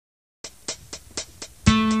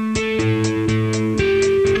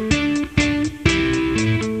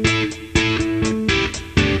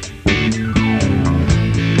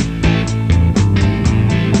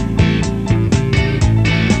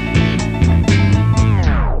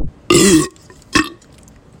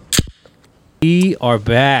We are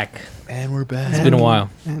back. And we're back. It's been a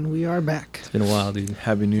while. And we are back. It's been a while, dude.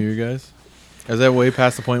 Happy New Year, guys. Is that way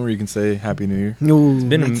past the point where you can say Happy New Year? No,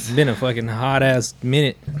 It's been a fucking hot ass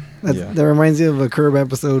minute. Yeah. That reminds me of a Curb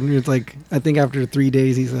episode. It's like, I think after 3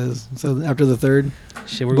 days, he says. So after the third.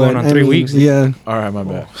 Shit, we're going on 3 weeks. Yeah. All right, my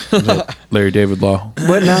bad. Larry David Law.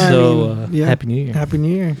 But now, So, yeah. Happy New Year. Happy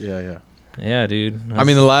New Year. Yeah. Yeah, dude. I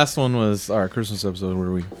mean, the last one was our Christmas episode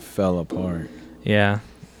where we fell apart. Yeah.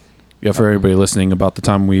 Yeah, for everybody listening, about the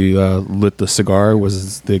time we lit the cigar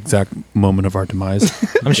was the exact moment of our demise.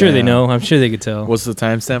 I'm sure they Yeah. know. I'm sure they could tell. What's the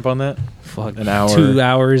timestamp on that? Fuck. An hour. 2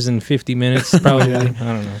 hours and 50 minutes, probably. I don't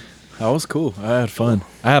know. That was cool. I had fun.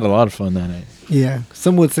 I had a lot of fun that night. Yeah.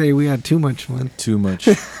 Some would say we had too much fun. Too much.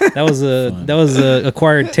 That was a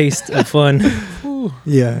acquired taste of fun.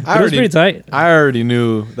 Yeah. It was pretty tight. I already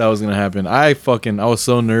knew that was gonna happen. I was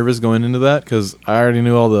so nervous going into that because I already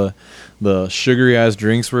knew all the sugary ass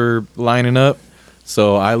drinks were lining up.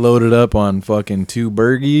 So I loaded up on fucking 2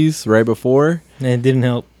 burgies right before, And it didn't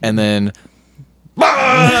help. and then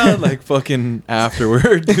like fucking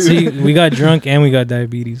afterward. Dude. See, we got drunk and we got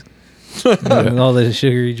diabetes. With all the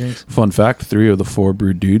sugary drinks. Fun fact, 3 of the 4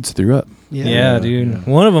 brewed dudes threw up. Yeah, dude. yeah.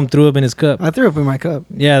 One of them threw up in his cup. I threw up in my cup.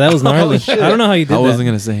 Yeah, that was gnarly. I don't know how you did I that. wasn't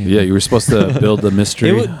gonna say anything. Yeah, you were supposed to build the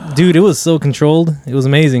mystery. Dude, it was so controlled. It was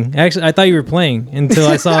amazing. Actually, I thought you were playing until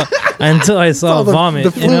I saw Saw the-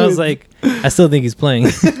 vomit, the and I was fluid. like, I still think he's playing.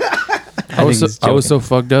 I was so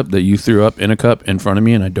fucked up that you threw up in a cup in front of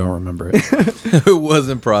me, and I don't remember it. It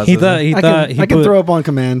wasn't processed. He thought I can throw up on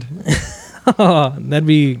command. Oh, that'd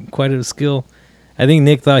be quite a skill. I think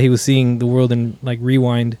Nick thought he was seeing the world in like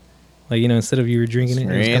rewind, like instead of you were drinking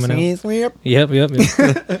it, it was coming out. Yep.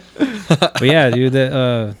 But yeah, dude,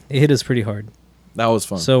 that it hit us pretty hard. That was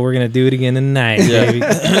fun. So we're gonna do it again tonight, baby.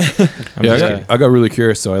 Yeah, I got really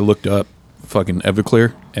curious, so I looked up fucking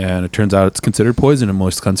Everclear, and it turns out it's considered poison in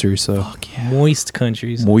most countries. So Moist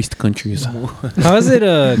countries. moist countries, How is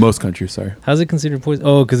it? most countries. Sorry, How's it considered poison?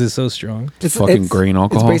 Oh, because it's so strong. It's fucking grain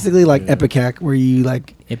alcohol. It's basically like Yeah. Epicac, where you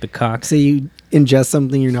like Ipecac. say you ingest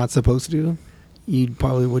something you're not supposed to. You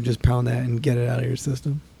probably would just pound that and get it out of your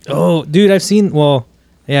system. Oh, dude, I've seen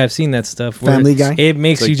that stuff. where Family Guy? It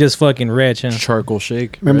makes It's you like just fucking rich, huh? charcoal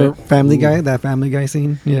shake. Remember right? Family Ooh. Guy? That Family Guy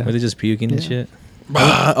scene? Yeah. Where they're just puking and Yeah. shit.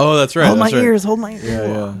 Oh, that's right. Hold my that's right. ears. Hold my ears.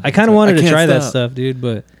 Yeah. I kind of wanted to can't try that stop. stuff, dude,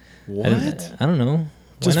 but What? I don't know.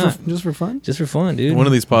 Why not? Just for fun? Just for fun, dude. One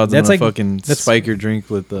of these pods, That's I'm gonna like- fucking that's- spike your drink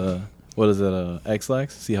with what is it?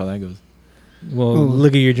 X-Lax? See how that goes. Well, Ooh.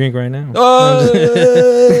 look at your drink right now.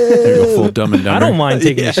 There you go, full dumb and I dumber. don't mind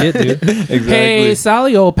taking a shit, dude. Exactly.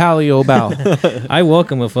 Sally, old pally, old bow. I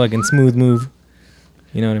welcome a fucking smooth move.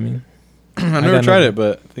 You know what I mean? I've never got tried nothing. it,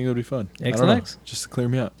 but I think it would be fun. I don't know, X-Lax? just to clear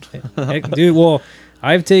me out. Heck, dude, well,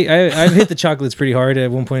 I've hit the chocolates pretty hard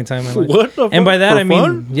at one point in time in my life. What the And by that For I mean,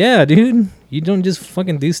 fun? yeah, dude, you don't just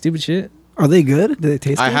fucking do stupid shit. Are they good? Do they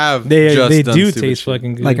taste good? I have. They just done do stupid taste shit.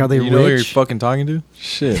 fucking good. Like, are they You know who you're rich? fucking talking to?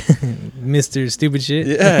 Shit. Mr. Stupid Shit?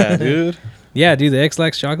 Yeah, dude. Yeah, dude, the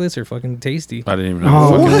X-Lax chocolates are fucking tasty. I didn't even know. Oh,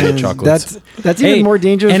 I fucking man. hate chocolates. That's Hey, even more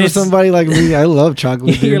dangerous and for it's- somebody like me. I love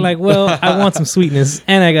chocolate. You're dude. like, well, I want some sweetness,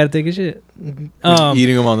 and I gotta take a shit.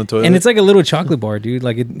 Eating them on the toilet. And it's like a little chocolate bar, dude.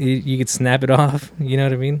 Like you could snap it off. You know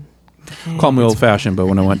what I mean? Call me old fashioned, but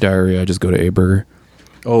when I want diarrhea, I just go to A Burger.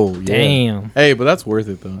 oh yeah. Damn. Hey, but that's worth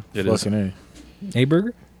it though. It is. Fucking A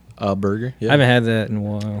burger? A burger. Yeah. I haven't had that in a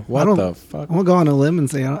while. What I don't- the fuck? I'm gonna go on a limb and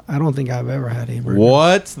say I don't think I've ever had a burger.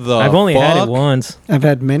 What the? I've only had fuck? it once. I've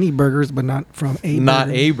had many burgers, but not from a Not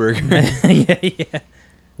burger. a burger. yeah.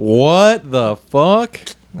 What the fuck?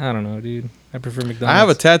 I don't know, dude. I prefer McDonald's. I have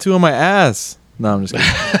a tattoo on my ass. No, I'm just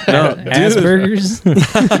kidding. No, ass dude. burgers.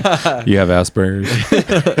 You have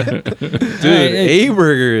Asperger's. Dude, A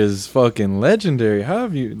burger is fucking legendary. How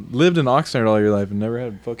have you lived in Oxnard all your life and never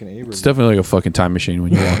had fucking A burger? It's definitely like a fucking time machine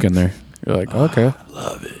when you walk in there. You're like, okay,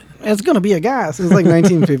 It's gonna be a gas. It's like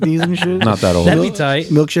 1950s and shit. not that old. That'd be tight.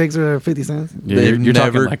 Milkshakes are 50 cents. Yeah, They've you're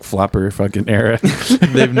talking never- like flapper fucking era.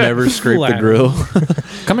 They've never scraped the Wow. grill.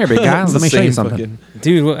 Come here, big guy. It's Let the me show you same something. fucking-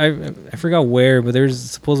 Dude, well, I forgot where, but there's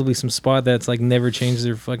supposedly some spot that's like never changed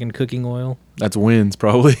their fucking cooking oil. That's Wins,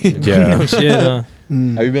 probably. Yeah. No shit, huh?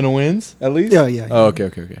 Mm. Have you been to Wins at least? Yeah. Oh, okay. I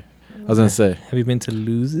was gonna say. Have you been to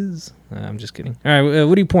Loses? I'm just kidding. All right,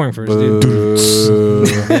 what are you pouring first, dude? Boo.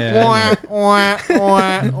 Yeah, I know.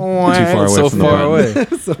 Too far away so from the far button.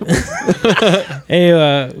 away. Hey,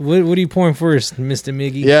 what are you pouring first, Mr.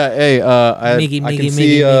 Miggy? Yeah, hey, I Miggy, can Miggy,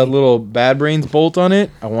 see Miggy, a Miggy. little Bad Brains bolt on it.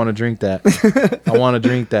 I want to drink that. I want to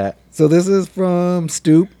drink that. So this is from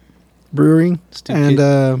Stoup Brewing, Stoup and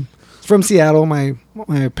Kid. it's from Seattle. My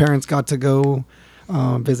parents got to go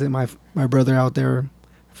visit my brother out there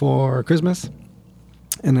for Christmas,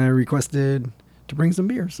 and I requested to bring some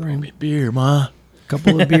beer. So beer, ma. a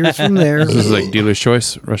couple of beers from there. This is like dealer's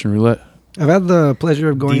choice, Russian roulette. I've had the pleasure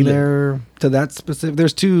of going there to that specific.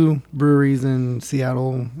 There's 2 breweries in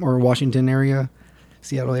Seattle or Washington area,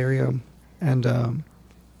 Seattle area, and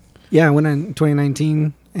I went in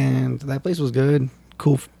 2019, and that place was good.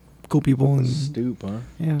 Cool people and Stoup, huh?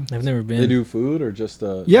 yeah. I've never been. They do food or just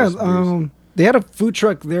Yeah, just they had a food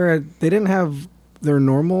truck there. They didn't have their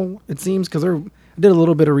normal, it seems, because I did a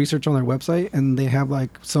little bit of research on their website, and they have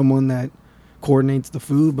like someone that coordinates the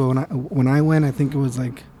food. But when I went, I think it was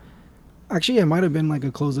like, actually, it might have been like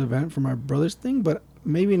a closed event for my brother's thing, but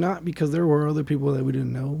maybe not, because there were other people that we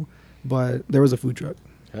didn't know. But there was a food truck.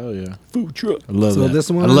 Hell yeah, Food truck. I love So that.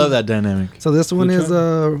 this one- I love that dynamic. So this one is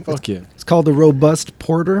Fuck yeah. it's called the Robust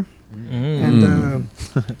Porter, and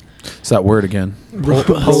It's that word again.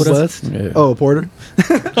 robust. Yeah. Oh, porter.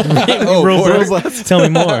 Robust. Tell me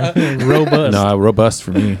more. Robust. No, robust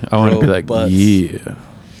for me. I want to be like, Robust. yeah.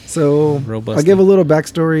 So Robust. I'll give a little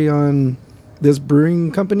backstory on this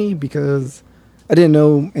brewing company because I didn't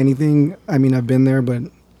know anything. I mean, I've been there, but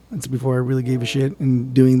it's before I really gave a shit.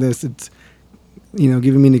 And doing this, it's,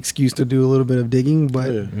 giving me an excuse to do a little bit of digging.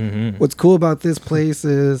 But what's cool about this place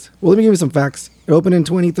is, well, let me give you some facts. It opened in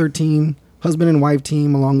 2013, husband and wife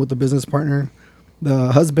team along with the business partner.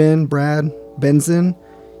 The husband, Brad Benson,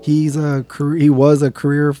 he was a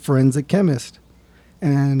career forensic chemist.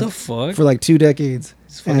 And The fuck? for like 2 decades.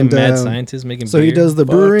 He's fucking mad scientist making So beer. he does the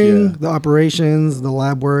brewing, yeah. the operations, the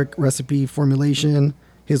lab work, recipe formulation.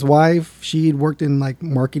 His wife, she'd worked in like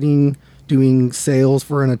marketing, doing sales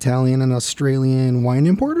for an Italian and Australian wine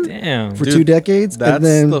importer Damn. for Dude, 2 decades. That's And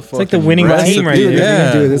then It's like the winning recipe. team right Dude,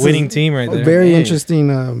 there. dude, this winning is team right there. very Dang.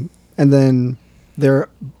 interesting. And then their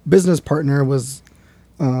business partner was,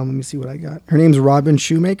 let me see what I got. Her name's Robin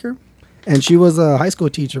Shoemaker, and she was a high school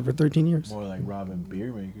teacher for 13 years. More like Robin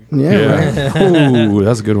Beer Maker. Yeah. Right. Ooh,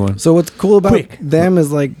 that's a good one. So what's cool about them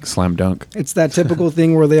is like Slam dunk. it's that typical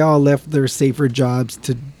thing where they all left their safer jobs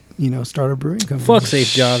to, start a brewing company. Fuck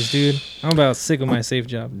safe jobs, dude. I'm about sick of my safe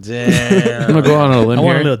job. I'm Damn. gonna go out on a limb I here.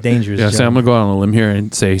 want a little dangerous Yeah, job. so I'm gonna go out on a limb here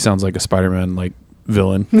and say he sounds like a Spider-Man like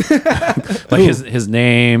villain. Like his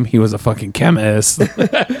name, he was a fucking chemist.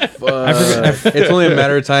 It's only a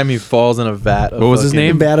matter of time he falls in a vat. Of What was his fucking-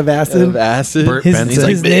 name? Vat of acid. Of acid. Burt his Benson.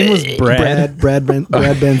 his name was Brad. Brad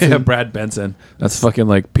Benson. Yeah, Brad Benson. That's fucking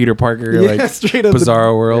like Peter Parker, Yeah, like straight up.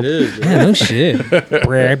 Bizarro World. It is. Yeah, no shit.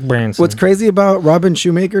 Brad Branson. What's crazy about Robin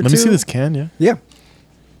Shoemaker Let too? me see this can, yeah. Yeah,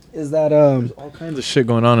 is that All kinds of shit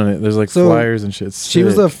going on in it. There's like So, flyers and shit. she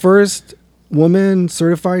was the first woman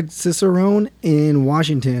certified cicerone in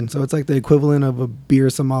Washington. So it's like the equivalent of a beer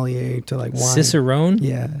sommelier to like wine. Cicerone?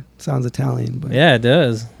 Yeah, sounds Italian, but Yeah, it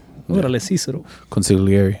does. Órale, Cicero.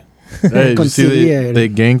 Consigliere. Hey, did you see Consigliere. they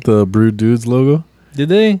ganked the Brew Dudes logo? Did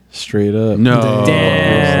they? Straight up. No.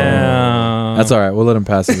 Damn. That's all right. We'll let him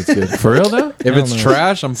pass if it's good. For real though? If it's Hell no.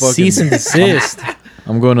 trash, I'm fucking. Cease and desist.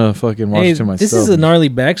 I'm going to fucking watch Hey, it to myself. this is a gnarly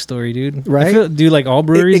backstory, dude. Right? I feel, do like all it,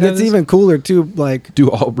 breweries it have gets this? even cooler too. Like, Do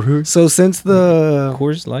all brewers? so since the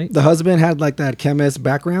Coors Light? the husband had like that chemist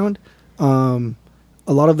background,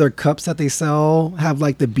 a lot of their cups that they sell have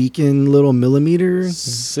like the beacon little millimeter.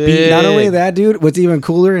 Not only that, dude, what's even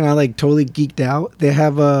cooler, and I like totally geeked out, they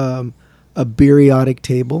have a periodic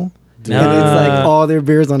table. And it's like all their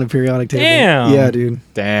beers on a periodic table. Damn. Yeah, dude.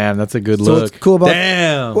 Damn, that's a good So look. what's cool about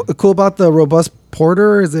Damn. what- cool about the Robust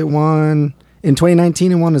Porter is it won in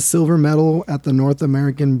 2019. It won a silver medal at the North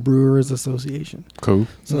American Brewers Association. Cool.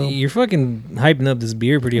 So You're fucking hyping up this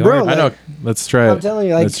beer pretty Bro, hard. I know. Let's try it. I'm telling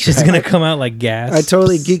you, like, Let's It's just gonna come out like gas. I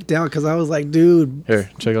totally geeked out because I was like, dude. Here,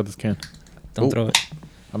 check out this can. Don't throw it.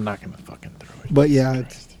 I'm not gonna fucking throw it, But yeah,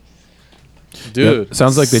 it's, dude. Yeah,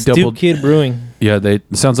 sounds like they Stoup doubled. Kid Brewing. Yeah, it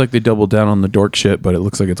sounds like they doubled down on the dork shit, but it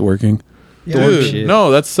looks like it's working. yeah, Dude, shit. no,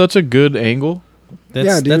 that's such a good angle. That's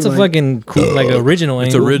Yeah, dude, that's a like- fucking cool, like original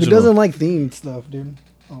It's angle. original. Who doesn't like themed stuff, dude?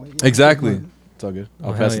 Oh, wait, yeah. Exactly. It's all good. I'll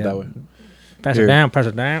Oh, pass hell it yeah. that way. Pass Here. it down, pass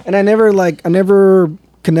it down. And I never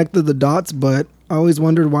connected the dots, but I always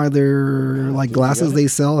wondered why their like glasses they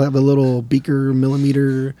sell have a little beaker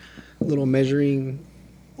millimeter, little measuring,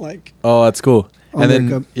 like Oh, that's cool. On And their then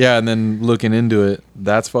cup. yeah, and then looking into it,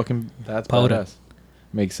 that's Powder. badass.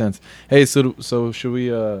 Makes sense. Hey, so should we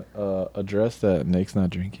address that Nick's not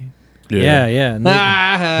drinking? Yeah.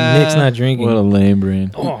 Nick's not drinking. What a lame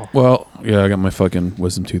brain. Oh, Well, yeah, I got my fucking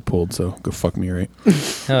wisdom tooth pulled, so go fuck me, right?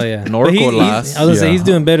 hell yeah. Norco But I was lass. gonna say Yeah. he's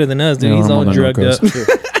doing better than us, dude. Yeah, He's I'm all on the drugged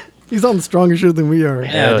Norcos. up. he's on stronger shit than we are. Yeah,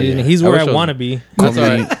 Hell dude. yeah. And he's I where wish I I was- want to be. That's all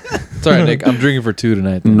right. It's all right, Nick. I'm drinking for 2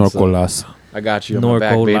 tonight. Then, so Norcolas. I got you on my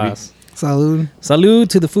back, Norco baby. Las. Salud. Salud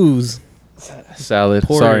to the foos. salad.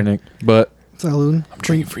 Porter. Sorry, Nick, but Salud. I'm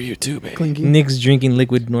drinking for you too, baby. Clinky. Nick's drinking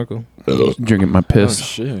liquid Norco. Drinking my oh piss.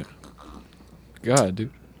 shit. God,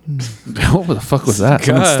 dude. What the fuck was that?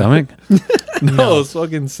 Someone's God. stomach? No, it's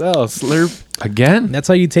fucking Sal. Slurp. Again? That's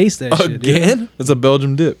how you taste that shit. Dude. Again? It's a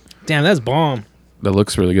Belgium dip. Damn, that's bomb. That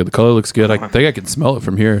looks really good. The color looks good. I think I can smell it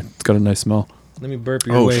from here. It's got a nice smell. Let me burp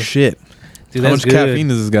your Oh way. shit. Dude, How that's much good. caffeine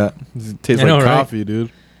does this got? It tastes I know, like right? coffee,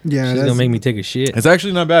 dude. Yeah, She's that's gonna make me take a shit. It's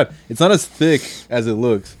actually not bad. It's not as thick as it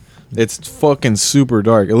looks. It's fucking super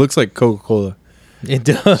dark. It looks like Coca-Cola. It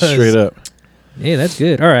does. Straight up. Yeah, that's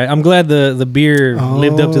good. All right, I'm glad the beer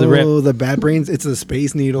lived up to the rep. Oh, the Bad Brains. It's a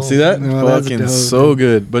Space Needle. See that? No, that's fucking dope, so dude.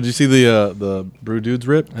 good. But you see the Brew Dudes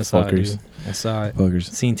rip? I saw it, Fuckers. dude. I saw it. Fuckers.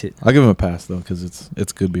 Seen it. I'll give him a pass though, because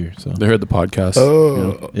it's good beer. So They heard the podcast.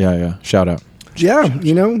 Oh. yeah. Shout out. Yeah,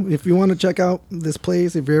 you know, if you want to check out this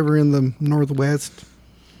place, if you're ever in the Northwest,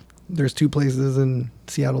 there's 2 places in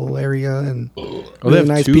Seattle area, and Oh, really they have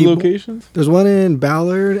nice 2 people. locations? There's one in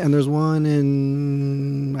Ballard, and there's one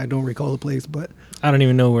in, I don't recall the place, but I don't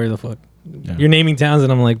even know where the fuck. Yeah. You're naming towns,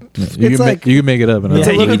 and I'm like, Yeah, It's you can like- you can make it up. And Yeah,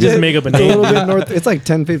 I'll you tell can just make up a it's a name. little bit north. It's like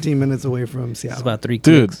 10-15 minutes away from it's Seattle. about 3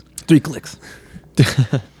 Dude. clicks. 3 clicks.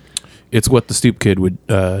 It's what the Stoop kid would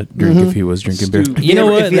drink if he was drinking beer. Stoop. You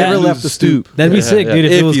know what? If you ever left the Stoop. That'd be sick, dude.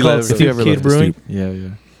 If it was you called left- if Stoop you ever Kid left the Brewing. Stoop. Yeah.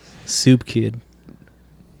 Soup Kid.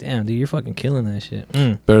 Damn, dude, you're fucking killing that shit.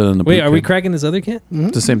 Better than the Wait, Blue are we Kid. cracking this other can?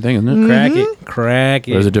 It's the same thing, isn't it? Crack it. Crack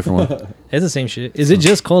There's a it. different one. It's the same shit. Is it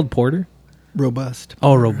just called porter? Robust.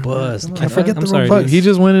 Oh, robust. I forget I'm the sorry, robust. dude. He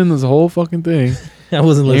just went in this whole fucking thing. I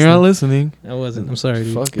wasn't You're not listening. listening. I wasn't. I'm sorry,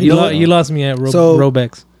 dude. Fuck it. You, You know what? you lost me at So-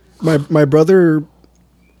 Robex. My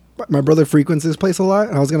brother frequents this place a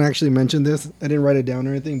lot. I was gonna actually mention this. I didn't write it down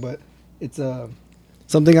or anything, but it's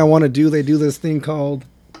something I want to do. They do this thing called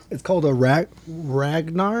a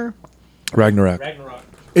Ragnar. Ragnarok.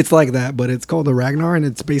 It's like that, but it's called a Ragnar, and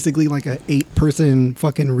it's basically like a 8-person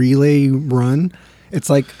fucking relay run. It's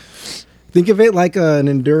like, think of it like an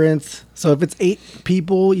endurance. So if it's 8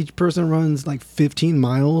 people, each person runs like 15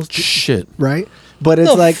 miles. Shit. Right? But it's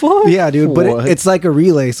The like, fuck? yeah, dude. But What? it's like a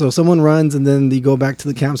relay. So someone runs, and then you go back to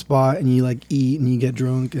the camp spot, and you like eat, and you get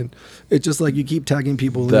drunk, and it's just like you keep tagging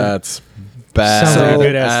people. That's bad. Sounds like a So-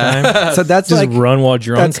 good ass time. in. So that's Just like run while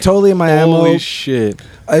drunk. that's totally my Holy ammo. shit.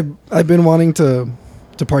 I've been wanting to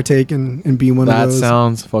partake and be one That of those.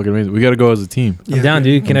 sounds fucking amazing. We got to go as a team. I'm down,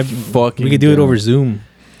 dude. Can I? Fucking We could do it down. over Zoom.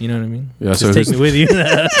 You know what I mean? Yeah, so Just take who's, me with you.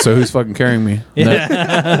 so who's fucking carrying me?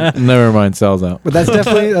 Yeah. Never mind. Sal's out. But that's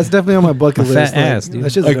definitely on my bucket A list. fat ass, dude.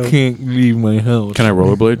 That's just I dope. can't leave my house. Can I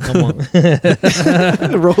rollerblade? Come on.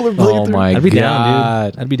 rollerblade. Oh through- my I'd be god.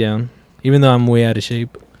 down, dude. I'd be down. Even though I'm way out of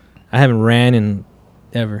shape. I haven't ran in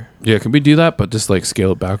ever. Yeah, can we do that? But just like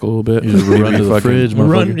scale it back a little bit. You just run Maybe to the fucking fridge, Run,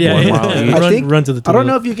 motherfucker. yeah, 1 yeah. mile each. I Run, think- run to the toilet. I don't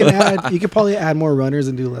know if you can add. You could probably add more runners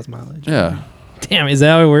and do less mileage. Yeah. Damn, is that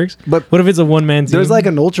how it works? But What if it's a one-man team? there's like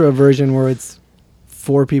an ultra version where it's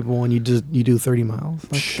 4 people and you do 30 miles.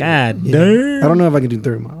 Like, God yeah. damn. I don't know if I can do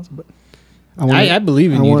 30 miles, but I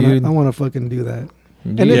believe in you, dude. I want to fucking do that.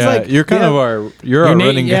 And Yeah, it's like you're kind of our Your our name,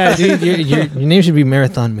 running yeah, guy. dude. Your name should be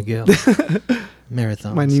Marathon Miguel.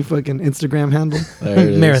 Marathons. my new fucking Instagram handle. There it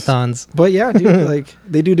is. Marathons. But yeah, dude, like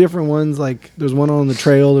they do different ones. Like there's one on the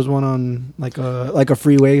trail, there's one on like a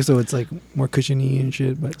freeway, so it's like more cushiony and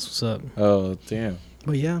shit. That's what's up. Oh damn.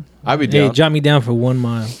 But yeah, I'd be Hey, down. jot me down for 1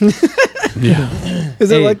 mile. Yeah. is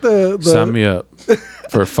Hey, it like the Sign me up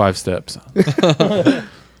for 5 steps.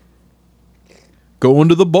 Going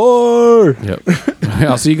to the bar. Yep.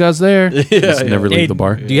 I'll see you guys there. Just never leave Hey, the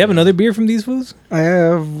bar. Do you have another beer from these fools? I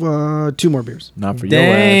have 2 more beers. Not for Damn.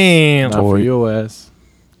 your ass. Not for Toy. your ass.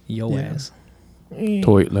 Yo Yeah. ass.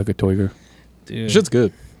 Toy like a toiger. Dude. Shit's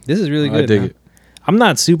good. This is really good. I dig man. it. I'm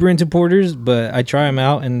not super into porters, but I try them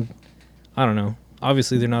out, and I don't know.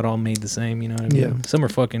 Obviously, they're not all made the same. You know what I mean? Yeah. Some are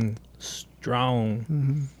fucking strong.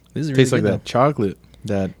 Mm-hmm. This is really Tastes like good, that chocolate.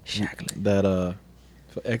 That Chocolate.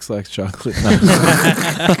 X-Lax chocolate. No,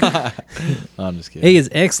 I'm just though. kidding. Hey, is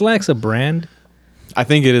X-Lax a brand? I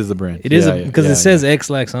think it is the brand. It is Yeah, because yeah, it says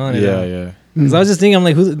X-Lax on it. Yeah, yeah. Because I was just thinking, I'm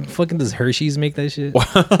like, who the fucking does Hershey's make that shit?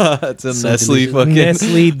 It's a So Nestle delicious. fucking.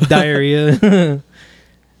 Nestle diarrhea.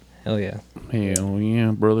 Hell yeah. Hell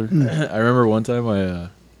yeah, brother. I remember one time I,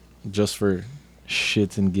 just for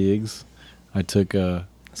shits and gigs, I took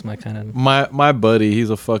That's my kind of. my buddy. He's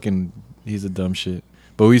a dumb shit.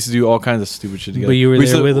 But we used to do all kinds of stupid shit together. But you were We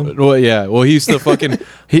used there to- with him? Well, yeah. Well, he used to fucking.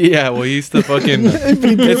 He used to fucking.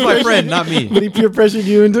 It's my friend, not me. But he peer pressured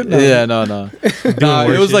you into it. No. Yeah, no. Nah, it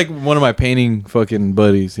was worship. like one of my painting fucking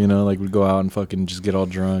buddies, you know, like we'd go out and fucking just get all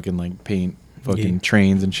drunk and like paint fucking Yeah.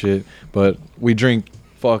 trains and shit. But we drink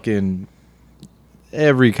fucking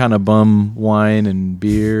every kind of bum wine and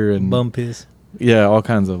beer and bum piss. Yeah, all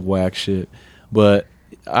kinds of whack shit. But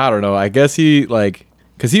I don't know. I guess he like,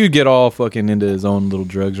 cause he would get all fucking into his own little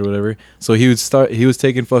drugs or whatever. So he was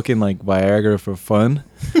taking fucking like Viagra for fun,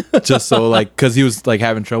 just so like, cause he was like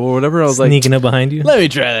having trouble or whatever. I was sneaking like, up behind you. let me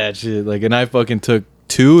try that shit. Like, and I fucking took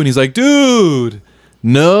 2, and he's like, dude,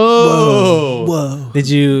 no. Whoa.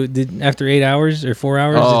 Did after 8 hours or 4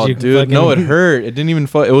 hours? Oh, did you dude, fucking, no, it hurt. It didn't even.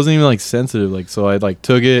 It wasn't even like sensitive. Like, so I like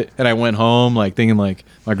took it and I went home like thinking like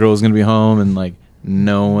my girl was gonna be home and like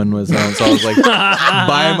no one was home. So I was like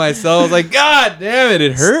by myself. I was like, God damn it,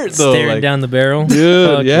 it hurt though. Staring like, down the barrel,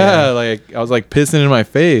 dude. Fuck Yeah, like I was like pissing in my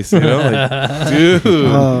face. You know, like, dude.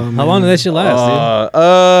 How long did that shit last,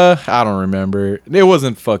 dude? I don't remember. It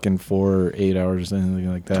wasn't fucking 4 or 8 hours or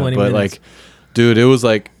anything like that. 20 but minutes. like, dude, it was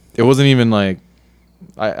like it wasn't even like.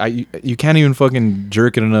 You can't even fucking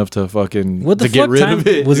jerk it enough to fucking What the to fuck get rid time of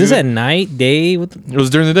it. was dude. this at night, day? It was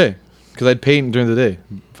during the day, because I'd paint during the day,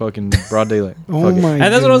 fucking broad daylight. Oh Fuck it. my!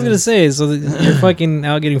 That's what I was gonna goodness. say. So you're fucking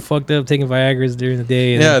out getting fucked up, taking Viagra's during the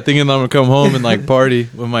day. And Yeah, thinking I'm gonna come home and like party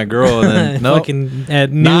with my girl, and then no, fucking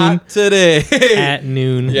at noon. not today. At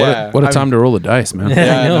noon. Yeah. What a I time to roll the dice, man. Yeah.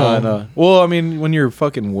 Yeah, I I know. know. Well, I mean, when you're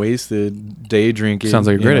fucking wasted, day drinking Sounds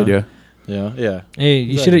like a you great know. idea. Yeah, yeah. Hey,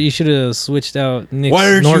 you should have switched out Nick's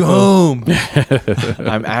Why aren't you Norco. home?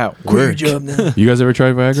 I'm at work. You guys ever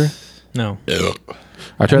tried Viagra? No.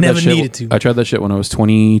 I tried Never that shit. needed to. I tried that shit when I was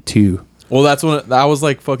 22. Well, that's when I was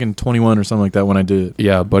like fucking 21 or something like that when I did it.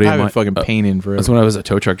 Yeah, a buddy I've of been mine. fucking painting forever. That's when I was a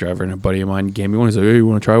tow truck driver, and a buddy of mine gave me one. He's like, "Hey, you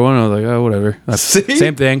want to try one?" I was like, "Oh, whatever." That's See?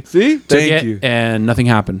 same thing. See? Took Thank it, you. And nothing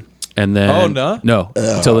happened. And then Oh, no? no,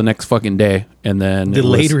 until the next fucking day, and then it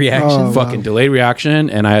Delayed was reaction. Oh, fucking wow. delayed reaction,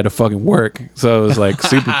 and I had to fucking work, so it was like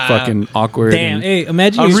super fucking awkward. Damn. and- Hey,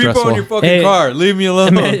 imagine I'm you stressful. repoing your fucking Hey. car. Leave me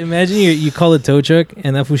alone. imagine you call a tow truck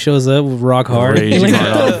and that fool shows up with rock hard. Raging Like,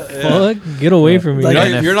 hard. what the fuck? Get away from me. Like- No,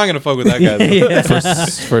 And you're not gonna fuck with that guy. Though. Yeah.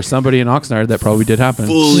 for somebody in Oxnard, that probably did happen.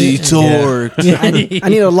 Fully torqued. I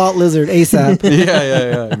need a lot lizard ASAP.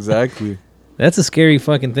 Yeah, exactly. That's a scary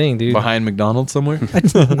fucking thing, dude. Behind McDonald's somewhere.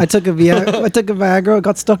 I took a Viagra,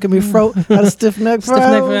 got stuck in my throat, had a stiff neck. Stiff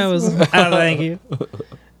neck for hours. Oh, thank you.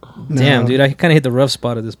 No. Damn, dude, I kind of hit the rough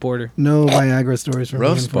spot at this border. No Viagra stories from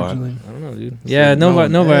Rough me, spot. unfortunately. I don't know, dude. Yeah, no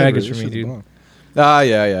Viagra's for me, dude.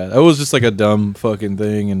 Yeah. That was just like a dumb fucking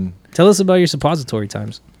thing, and Tell us about your suppository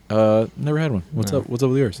times. never had one. What's No. up? What's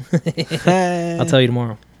up with yours? I'll tell you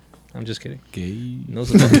tomorrow. I'm just kidding. Gay. No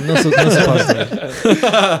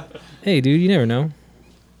suppository. Hey, dude, you never know.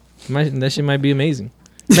 That shit might be amazing.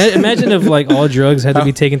 Imagine if like all drugs had to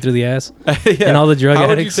be taken through the ass, and all the drug How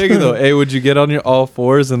addicts. would you take it though? Hey, would you get on your all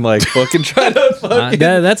fours and like fucking try to fucking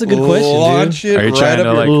that's a good question, dude. launch it Are you right trying up to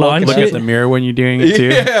your like launch look it? at the mirror when you're doing it too?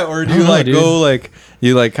 Yeah, or do I you don't know, like dude. go like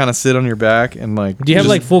you like kind of sit on your back and like Do you have just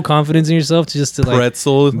like full confidence in yourself to just to like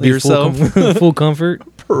pretzel be yourself? full comfort?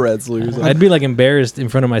 Pretzel yourself. I'd be like embarrassed in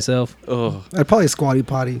front of myself. Oh, I'd probably squatty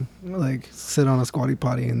potty, like sit on a squatty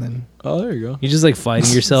potty and then there you go. You're just like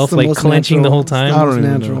fighting yourself, It's the like most clenching the natural- whole it's the time. I don't most even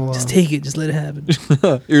know. natural, Just take it. Just let it happen.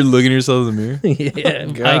 You're looking at yourself in the mirror. Yeah,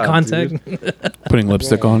 God, eye contact. Putting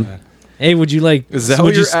lipstick on. Hey, would you like? Is that would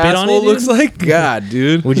what you your spit on it? asshole Dude? looks like? God,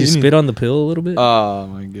 dude. Would you spit on the pill a little bit? Oh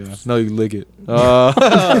my god. No, you lick it.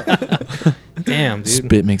 Damn, dude.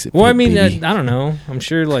 Spit makes it. Well, I big, mean, baby. I don't know. I'm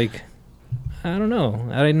sure, like, I don't know.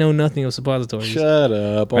 I know nothing of suppositories. Shut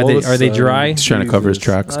up. Are they dry? He's trying to cover his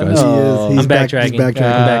tracks, I guys. know. He's I'm backtracking. He's backtracking.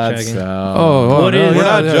 I'm backtracking. Oh, What is- we're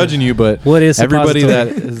not yeah. judging you, but What is everybody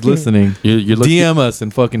suppository? that is listening, You're looking, DM us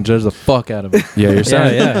and fucking judge the fuck out of it. yeah, you're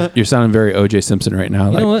sounding, yeah. you're sounding very OJ Simpson right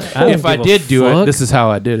now. You know Like, what? I don't if I give a did do it, fuck. this is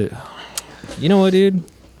how I did it. You know what, dude?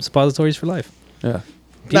 Suppositories for life. Yeah.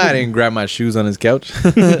 Nah, I didn't grab my shoes on his couch.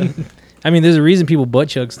 I mean, there's a reason people butt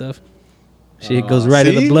chug stuff. Shit goes right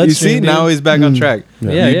in the See? bloodstream. You see, dude. now he's back on track.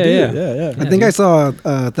 Yeah, You yeah, did. yeah. yeah. I think I saw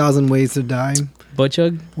 1,000 Ways to Die butt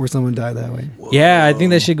chug. where someone died that way. Yeah, I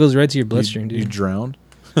think that shit goes right to your bloodstream, You dude. drowned.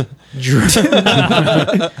 His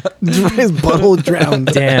butthole drowned.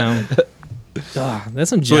 Damn. That's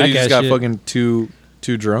some So jackass you just got shit. fucking too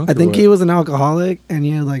drunk. I or think what? he was an alcoholic and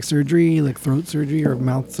he had like surgery, like throat surgery or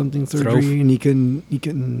mouth something surgery, Throat. and he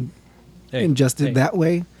couldn't Hey, ingest it hey. that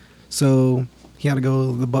way. So he had to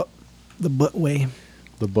go the butt way.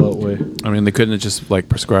 the butt way. I mean, they couldn't have just like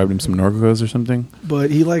prescribed him some Norcos or something. But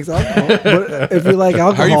he likes alcohol. But if you like How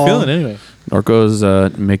alcohol, are you feeling anyway?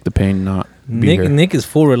 Norcos make the pain not be here. Nick is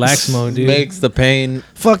full relax mode, dude. Makes the pain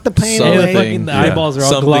fuck the pain Something. Hey, the away. fucking the Yeah. eyeballs are all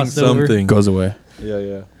something glossed over. something. Goes away.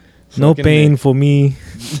 Yeah. No Fucking pain Nick. for me.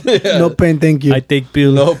 No pain, thank you. I take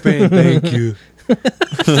pills. No pain, thank you.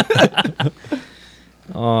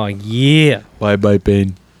 Oh yeah. Bye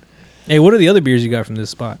pain. Hey, what are the other beers you got from this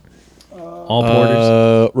spot? All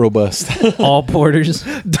porters. Robust. All porters.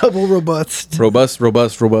 Double robust. Robust.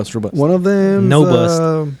 One of them. No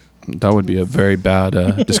bust. That would be a very bad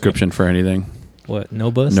description for anything. What?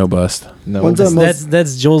 No bust? No bust. No. One's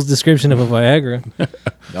That's Joel's description of a Viagra.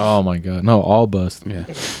 Oh my god. No, all bust. Yeah.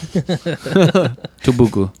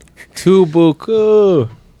 Tubuku.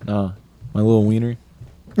 No, my little wiener.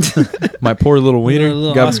 My poor little wiener.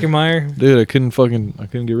 Little Got- Oscar Mayer. Dude, I couldn't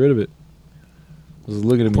get rid of it. Just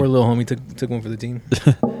looking at Poor me. little homie took one for the team.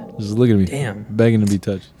 Just looking at me. Damn. Begging to be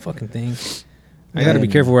touched. Fucking thing. I gotta be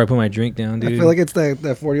careful where I put my drink down, dude. I feel like it's that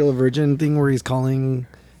 40-year-old virgin thing where he's calling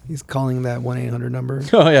that 1-800 number.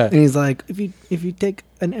 Oh yeah. And he's like, if you take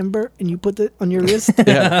an ember and you put it on your wrist,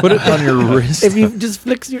 Yeah. Put it on your wrist. if you just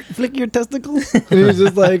flick your testicles, and he's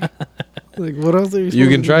just like what else are you? You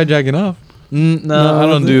supposed can to try do? jacking off. No, I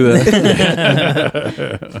don't do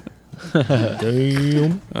that.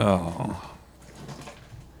 Damn. Oh.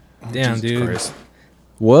 Damn, Jesus dude. Christ.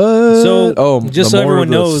 What? So, just the so more everyone of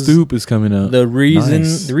the knows, Stoup is coming out. The reason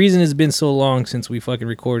Nice. it's been so long since we fucking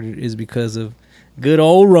recorded is because of good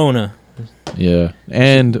old Rona. Yeah,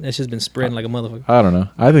 and That's just been spreading like a motherfucker. I don't know.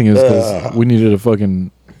 I think it's because we needed to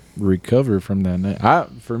fucking recover from that night.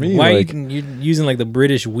 For me, Why like you using like the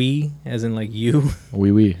British we, as in like you?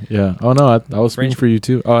 we. Yeah. Oh no, I was speaking French- for you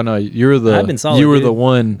too. Oh no, you were the. I've been solid, You were dude. the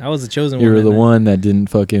one. I was the chosen You one. were that the night. one that didn't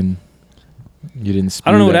fucking. You didn't.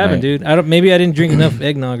 I don't know what spew that happened, night. dude. Maybe I didn't drink enough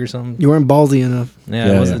eggnog or something. You weren't ballsy enough.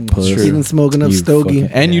 Yeah, I wasn't. puss. You didn't smoke enough You stogie.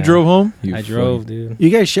 fucking- and you Yeah. drove home. You I drove, fucking- dude. You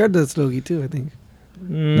guys shared that stogie too, I think.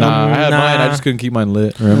 Nah, I had mine. I just couldn't keep mine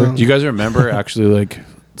lit. Remember? No. Do you guys remember actually like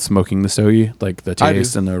smoking the stogie, like the I do.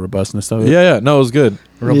 taste and the robustness of it? Yeah. No, it was good.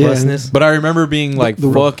 robustness. But I remember being like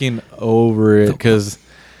The- fucking over it because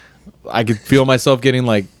I could feel myself getting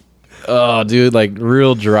like, oh, dude, like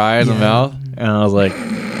real dry in the mouth, and I was like,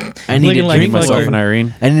 I need Looking to like drink fucking- Myself more. and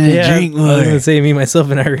Irene. I need Yeah, to drink I was more. gonna say me, myself,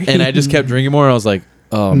 and Irene. And I just kept drinking more. And I was like,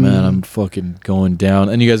 oh man, I'm fucking going down.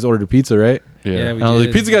 And you guys ordered pizza, right? Yeah, Yeah. we And I was like,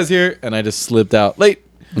 did. pizza guy's here, and I just slipped out late.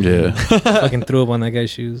 Yeah. fucking threw up on that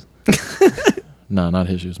guy's shoes. No, not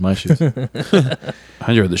his shoes, my shoes. I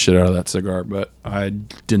enjoyed the shit out of that cigar, but I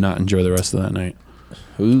did not enjoy the rest of that night.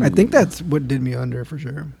 Ooh. I think that's what did me under for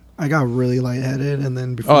sure. I got really lightheaded, and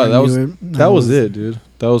then before Oh, I that knew was it, that was it, dude.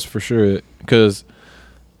 That was for sure it. Because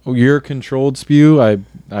your controlled spew,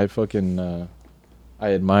 I fucking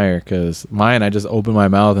I admire. Because mine, I just opened my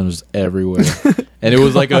mouth and it was everywhere. And it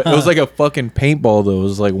was like a fucking paintball though. It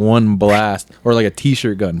was like one blast, or like a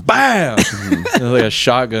t-shirt gun, bam. It was like a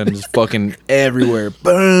shotgun, just fucking everywhere,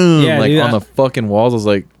 boom. Yeah, like dude, on the fucking walls. I was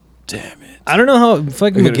like, damn it. I don't know how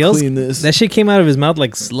fucking I gotta Miguel's clean this. that shit came out of his mouth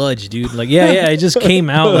like sludge, dude. Like yeah, it just came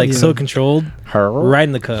out like so controlled, right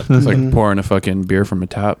in the cup. It's like pouring a fucking beer from a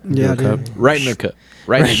tap into Yeah, a cup. dude. Right in the cup.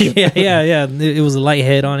 Right in the cup. yeah. It was a light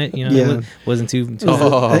head on it, you know. Yeah. It wasn't too. It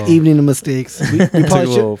was an evening of mistakes. We Took a probably should,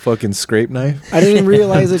 little fucking scrape knife. I didn't even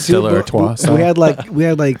realize it too. Stella but Artois we style.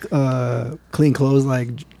 had like clean clothes like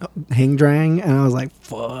hang drying, and I was like,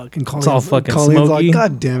 "Fuck!" And Colin's, all fucking Colin's smoky. like,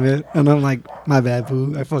 "God damn it!" And I'm like, "My bad,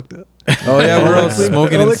 poo. I fucked up." Oh yeah, we're all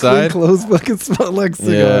smoking all inside. The clean clothes fucking smell like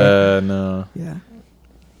cigar. Yeah, no. Yeah.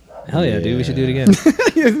 Hell yeah, dude. We should do it again.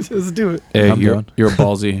 Just do it. Hey, I'm you're down. you're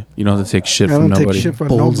ballsy. You don't have to take shit I from don't nobody. take shit from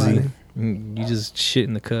Ballsy. nobody. You just shit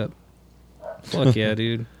in the cup. Fuck yeah,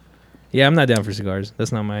 dude. Yeah, I'm not down for cigars.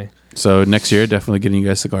 That's not my. So next year, definitely getting you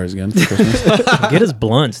guys cigars again for Christmas. Get us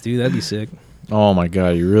blunts, dude. That'd be sick. Oh my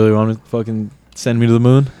god, you really want to fucking send me to the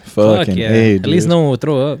moon? Fuck Fucking yeah. hey, At least dude. no one would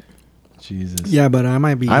throw up. Jesus. Yeah, but I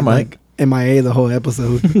might be I might. like MIA the whole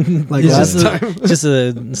episode. Like It's last just time. Just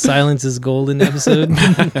a silence is golden episode.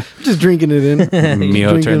 Just drinking it in.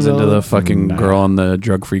 Mio Drinking turns it into all. the fucking Nah. girl on the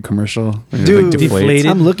drug-free commercial. And Dude. like, deflates. Deflated.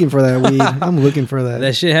 I'm looking for that weed. I'm looking for that.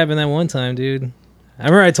 That shit happened that one time, dude. I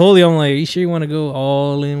remember I told you, I'm like, you sure you want to go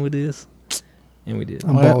all in with this? And we did.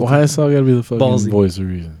 I'm Why bald. is all gotta be the fucking Ballsy. voice of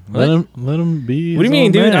reason? What? Let him be. What do you his mean,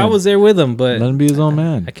 own dude? man. I was there with him, but Let him be his own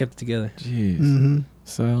man. I kept it together. Jeez. Mm-hmm.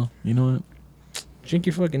 So you know what? Drink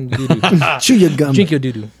your fucking doo doo. Chew your gum. Drink your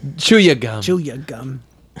doo doo. Chew your gum. Chew your gum.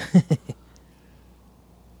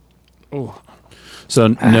 So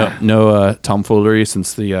no tomfoolery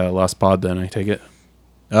since the last pod. Then I take it.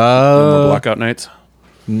 No more blackout nights.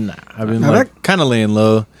 Nah, I've been Now like kind of laying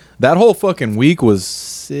low. That whole fucking week was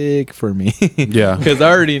sick for me. Yeah. Because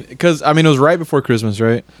I mean, it was right before Christmas,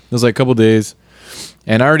 right? It was like a couple days,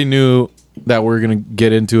 and I already knew that we are gonna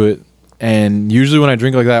get into it. And usually when I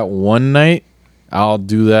drink like that one night, I'll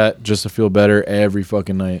do that just to feel better every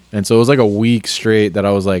fucking night. And so it was like a week straight that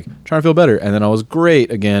I was like trying to feel better, and then I was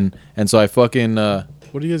great again. And so I fucking what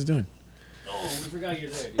are you guys doing? forgot you're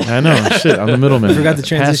there, dude. I know. Shit, I'm the middleman. I forgot the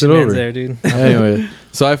Pass it transition man's over. there, dude. Anyway,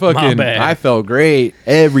 so I felt great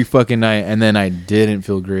every fucking night, and then I didn't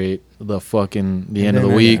feel great the end of the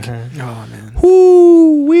week. Oh man.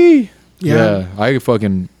 Whoo wee. Yeah.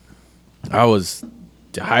 I was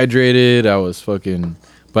dehydrated.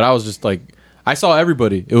 But I was just like, I saw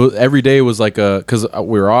everybody. It was every day was like because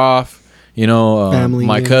we were off. You know, Family,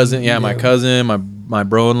 my cousin, my cousin, my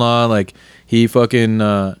bro-in-law, like he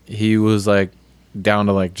was like down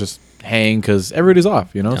to like just hang because everybody's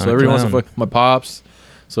off, you know. So everybody wants to fuck my pops.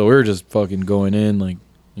 So we were just fucking going in, like,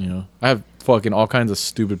 you know. I have fucking all kinds of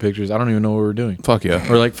stupid pictures. I don't even know what we were doing. Fuck yeah.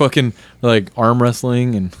 Or like fucking like arm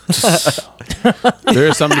wrestling and. There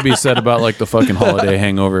is something to be said about like the fucking holiday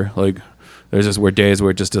hangover. Like, there's just days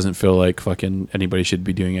where it just doesn't feel like fucking anybody should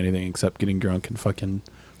be doing anything except getting drunk and fucking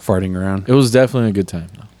farting around. It was definitely a good time,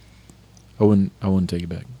 though. I wouldn't take it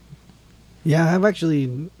back. Yeah, I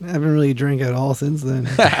haven't really drank at all since then.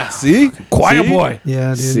 See? Quiet boy.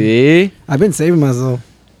 Yeah, dude. See? I've been saving myself.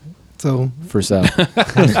 So For Sal.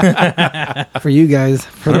 for you guys,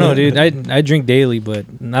 I don't know, dude. I drink daily, but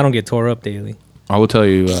I don't get tore up daily. I will tell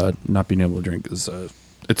you, not being able to drink is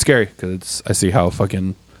it's scary because I see how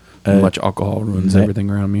fucking much alcohol ruins everything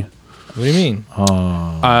around me. What do you mean?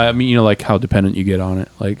 I mean, you know, like how dependent you get on it.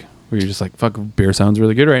 Like where you're just like, fuck, beer sounds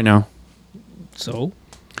really good right now. So?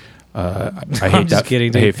 I hate just that. kidding,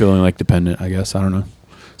 I dude. hate feeling like dependent. I guess I don't know.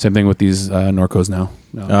 Same thing with these Norcos now.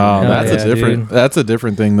 No. Oh, that's dude. That's a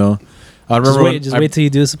different thing, though. I remember Just wait till you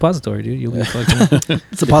do a suppository, dude. You'll be fucking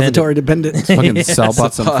suppository dependent. Fucking Sal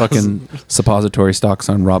bought some fucking suppository stocks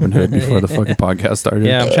on Robinhood before the fucking podcast started.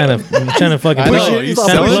 Yeah, I'm trying to fucking I know, plug you it.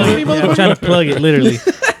 selling it to me, I'm trying to plug it, literally.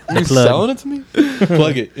 You selling it to me?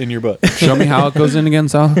 Plug it in your butt. Show me how it goes in again,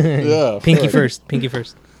 Sal. Yeah. Pinky first.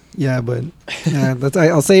 Yeah, but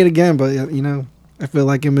I'll say it again. But you know, I feel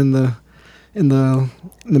like I'm in the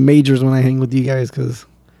majors when I hang with you guys because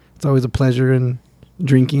it's always a pleasure and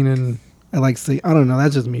drinking, and I like I don't know.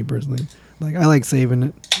 That's just me personally. Like I like saving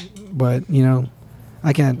it, but you know,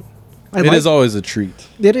 I can't. It is always a treat.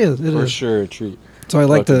 It is. For sure a treat. So I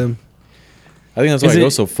like to. I think that's why I go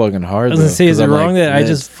so fucking hard. I was gonna say, is it wrong that I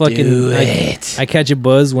just fucking do it. I catch a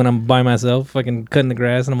buzz when I'm by myself, fucking cutting the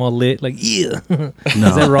grass, and I'm all lit, like yeah. No,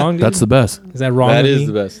 is that wrong, dude? That's the best. Is that wrong? That with is me?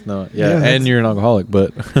 the best. No, yeah, and you're an alcoholic,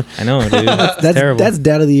 but I know, dude. That's terrible. That's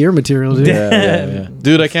dad of the year material, dude. yeah.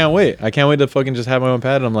 Dude, I can't wait. I can't wait to fucking just have my own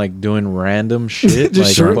pad and I'm like doing random shit.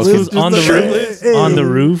 Just like shirtless, fucking- on the shirtless. roof. On the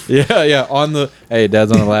roof. Yeah, on the hey,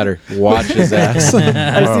 dad's on the ladder. Watch his ass.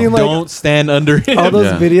 I've seen like Don't stand under him. all those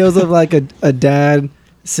Yeah. videos of like a dad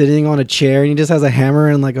sitting on a chair and he just has a hammer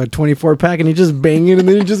and like a 24 pack and he just banging and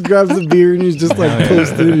then he just grabs the beer and he's just like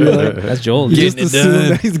posted. You're like, That's Joel. you Dude. just assume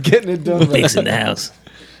that he's getting it done. Fixing the house.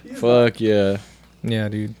 Fuck yeah. Yeah,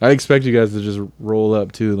 dude. I expect you guys to just roll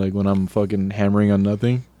up too, like when I'm fucking hammering on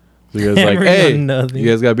nothing. So you guys like, Hammering hey, on nothing. you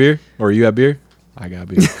guys got beer? Or you got beer? I got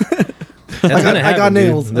beer. That's I gonna got happen, dude.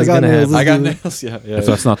 nails. That's I got gonna nails. happen. I got do it. nails. Yeah. If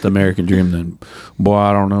that's not the American dream, then boy,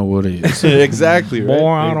 I don't know what is. Exactly, right? Boy,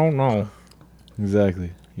 I don't know.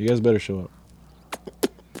 Exactly. You guys better show up.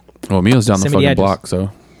 Well, Mio's down the Send me the fucking address. block,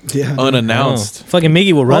 so Yeah. Unannounced. Oh, fucking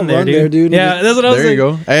Miggy will run I'll there, dude. Yeah, that's what I was There you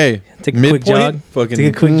saying. go. Hey, Take a quick midpoint, jog. Fucking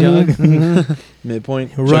Take a quick jog.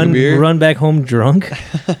 midpoint. chug a run beer. run back home drunk.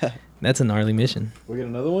 That's a gnarly mission. We get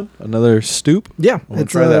another one. Another Stoup. Yeah, wanna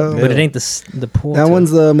it's try that. But it Yeah. ain't the Porter. that one's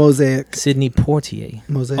the Mosaic. Sidney Portier.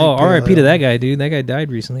 Mosaic. Oh, R.I.P. to that guy, dude. That guy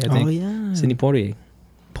died recently, I think. Oh yeah. Sidney Portier.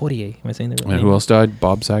 Am I saying that right? and who else died?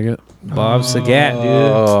 Bob Saget. Bob Saget, dude.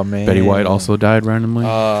 Oh man. Betty White also died randomly.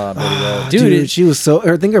 Betty White. Dude, Dude, she was so.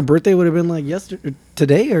 I think her birthday would have been like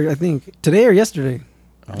today or yesterday.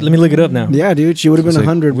 Let me look it up now. Yeah, dude, she would have been Sick.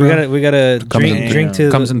 100. We gotta Comes drink to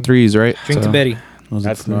Comes in threes, right? drink to So, Betty. was it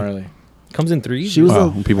That's three? gnarly. Comes in threes. She was Wow,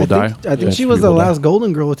 the- when people I think- die? I think Yeah, she was the people die. last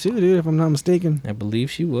Golden Girl too, dude. If I'm not mistaken. I believe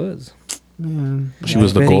she was. Man, She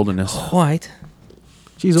was the Betty goldenest. White.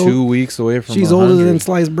 she's 2 old. weeks away from. She's 100. older than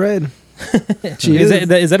sliced bread. She Is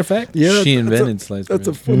is. that a fact? Yeah, She that's invented sliced That's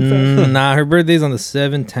a bread. fun fact. Nah, her birthday's on the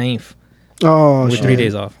 17th. Oh, With shit. 3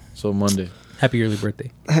 days off. So Monday. Happy early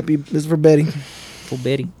birthday. Happy. This is for Betty. Full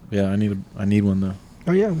Betty. Yeah, I need one though.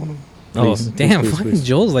 Oh yeah. One of Oh, Please, damn. please, Fucking please.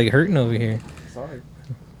 Joel's like hurting over here. Sorry.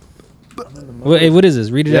 What is this?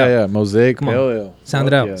 Read it out. Yeah, Mosaic Come on. Pale Ale. Sound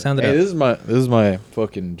it Fuck out, yeah. sound it Hey, out. This is my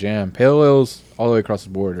fucking jam. Pale ales all the way across the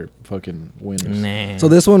board are fucking winners. Nah. So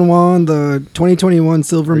this one won the 2021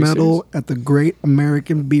 silver Are you medal at the Great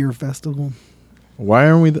American Beer Festival. Why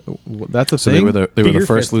aren't we? That's a So thing. they were the Beer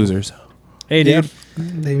first festival. losers. Hey, dude.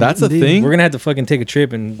 They- That's a indeed. thing? We're gonna have to fucking take a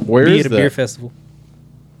trip and Where be is at a beer that? festival.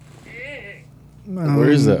 Where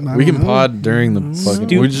is that? I We don't can know. pod during the fucking.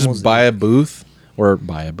 Stoup We just Mosaic. buy a booth or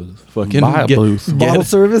buy a booth. Fucking Buy a booth. Bottle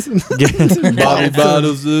service. Bobby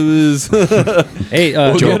bottle service. Hey,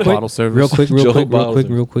 Joe real bottle service. real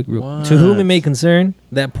quick. To whom it may concern,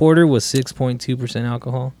 that porter was 6.2%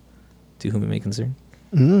 alcohol. To whom it may concern.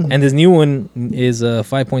 And this new one is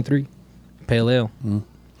 5.3 pale ale.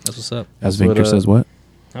 That's what's up. As Victor says, what?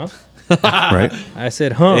 Huh? Right? I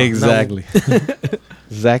said, huh? Exactly.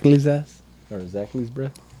 Zachley's ass or Zachley's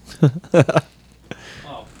breath.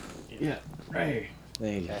 Oh, yeah, right.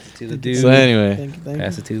 Thank you. Pass it to the dude. So anyway, Thank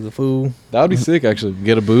Pass it to the fool. that would be sick. Actually,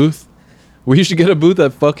 get a booth. We should get a booth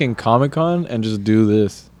at fucking Comic-Con and just do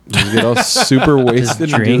this. Just get all super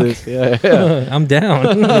wasted and do drink. this. Yeah. I'm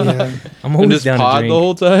down. Yeah. I'm And always just down to pod drink. the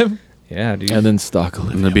whole time Yeah, dude. and then stock a And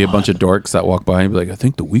little. there'd be a bunch of dorks that walk by and be like, I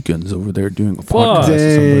think the Weeknd's over there doing a Fuck. podcast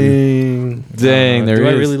or somebody. Dang. Dang, there Do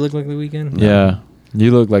I is. really look like the weekend? Yeah, you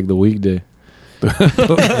look like the weekday.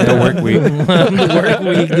 The work week. The work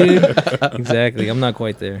week, dude. Exactly. I'm not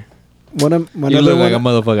quite there. You look like a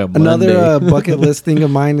motherfucker. Another Monday. bucket list thing of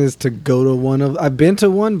mine is to go to one of. I've been to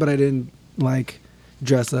one, but I didn't like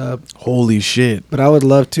dress up. Holy shit, But I would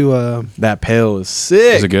love to. that pail is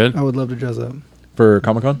sick. Is it good? I would love to dress up. For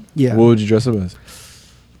Comic Con? Yeah. What would you dress up as?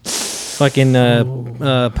 Fucking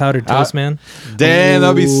powdered toast, man. Damn,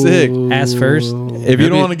 that'd be sick. Ass first. If you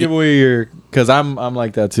don't want to give away your, because I'm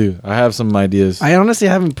like that too. I have some ideas. I honestly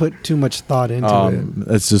haven't put too much thought into it.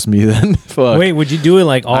 That's just me then. Fuck. Wait, would you do it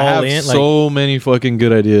like all I have in? so many fucking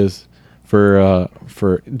good ideas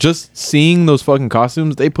for just seeing those fucking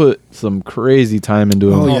costumes. They put some crazy time into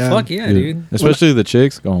them. Oh, Oh, yeah. fuck yeah, dude. Especially the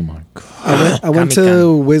chicks. Oh my god. I went to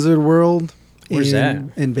Comic-Con. Wizard World Where's that?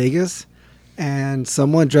 in Vegas, and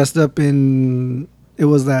someone dressed up in. It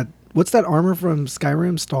was that. What's that armor from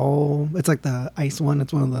Skyrim? Stall. It's like the ice one.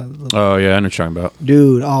 It's one of the Oh, yeah, I know what you're talking about.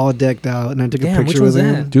 dude all decked out, and I took Damn, a which picture one's with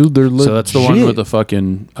that? him. Dude, they're legit. So that's the one with the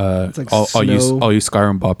fucking like all you snow.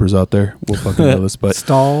 Skyrim boppers out there will fucking know this, but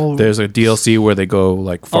Stall. there's a DLC where they go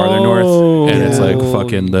like farther Oh. north, and it's like Yeah.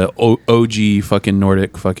 fucking the OG fucking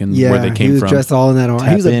Nordic fucking Yeah, where they he came was from. dressed all in that armor.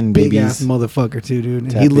 He Tap was a in, big babies. ass motherfucker too, dude.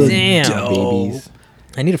 And Tap he in. looked Damn. dope. babies.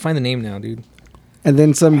 I need to find the name now, dude. And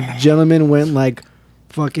then some gentleman went like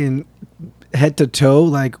fucking head to toe,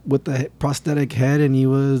 like with the prosthetic head, and he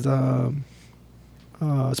was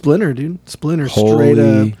Splinter, dude. Splinter, straight Holy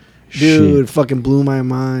up, dude. shit. Fucking blew my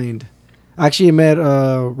mind. I actually met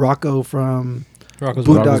Rocco from Rocco's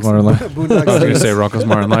Boondocks. Modern Life. Boondocks I was gonna Saints. say Rocco's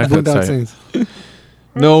Modern Life. Boondock That's Saints.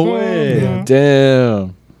 No way. Yeah.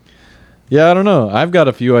 Damn. Yeah, I don't know. I've got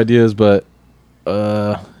a few ideas, but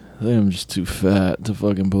I think I'm just too fat to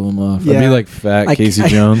fucking pull them off. I'd be Yeah. like fat I- Casey I-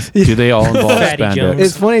 Jones. Do they all involve Fatty spandex? Jones.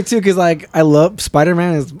 It's funny too, cause like I love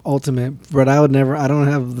Spider-Man is ultimate, but I would never. I don't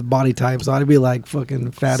have the body type, so I'd be like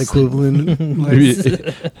fucking fat equivalent.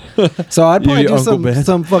 Like, so I'd probably You'd be do Uncle Ben.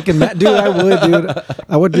 some fucking dude. I would, dude.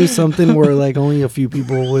 I would do something where like only a few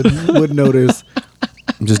people would notice.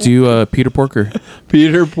 Just do Peter Porker.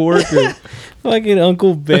 Peter Porker. Fucking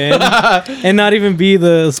Uncle Ben. And not even be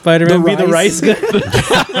the Spider-Man, be the rice guy.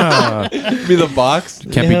 Be the box.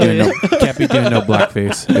 Can't be doing no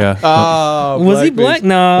blackface. Yeah. Oh, Was he black?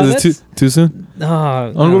 Nah. Is it too soon?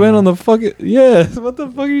 Uncle Ben on the fucking what the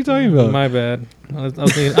fuck are you talking about? My bad. I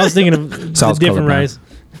was thinking of Sal's the different colorblind. rice.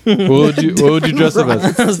 what would you dress up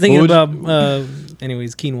as? I was thinking What about,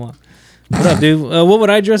 anyways, quinoa. What up, dude? What would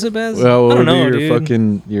I dress up as? Well, I what don't would know, be your dude.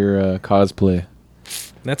 fucking your cosplay?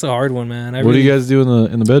 That's a hard one, man. What do you guys do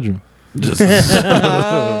in the bedroom?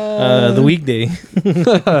 The weekday,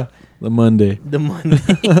 The Monday. the Monday.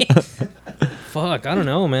 Fuck, I don't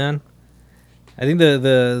know, man. I think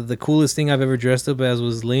the coolest thing I've ever dressed up as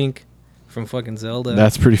was Link from fucking Zelda.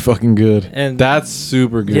 That's pretty fucking good. And That's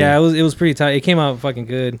super good. yeah, it was pretty tight. It came out fucking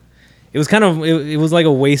good. It was kind of it was like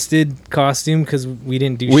a wasted costume because we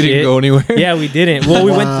didn't do we shit. didn't go anywhere. Yeah, we didn't. Well,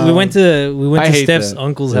 we went to I hate Steph's that.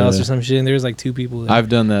 uncle's house Yeah. or some shit, and there was like 2 people there. I've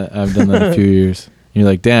done that a few years. You're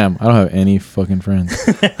like, damn, I don't have any fucking friends.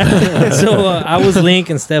 So I was Link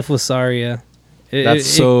and Steph was Saria. That's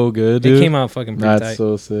so good, dude. It came out fucking pretty That's tight.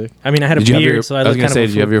 so sick. I mean, I had a Did you have beard, your? so I I was looked gonna kind say, of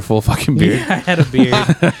did you have your full fucking beard? Yeah, I had a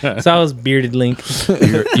beard, so I was bearded Link.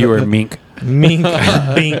 You were Mink. Mink,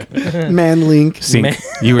 Bink, Man, Link. Sink. Man.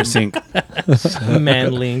 You were Sink.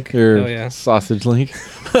 Man Link. Your Oh yeah. sausage link.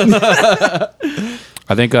 I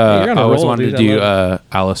think You're on I a always roll, wanted dude. to I do love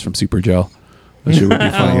Alice from Super Gel. That shit would be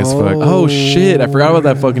funny as fuck. Oh shit! I forgot about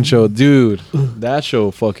that fucking show, dude. That show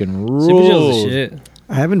fucking rules. Super Gel's the shit.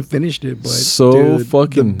 I haven't finished it, but So dude,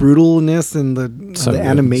 fucking- the brutalness and So the good.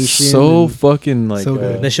 animation. So and, fucking like So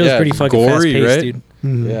good. That show's yeah, pretty fucking gory, fast paced, right? dude.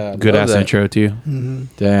 Mhm. Yeah, Good love ass that. intro too. Mhm.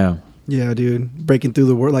 Damn. Yeah, dude, breaking through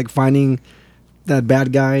the world, like finding that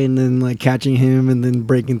bad guy and then like catching him and then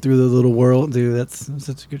breaking through the little world. Dude, that's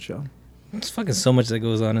such a good show. There's fucking so much that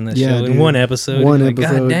goes on in that Yeah, show dude. in one episode. One Like,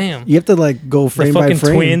 episode. God damn. You have to like go frame The by fucking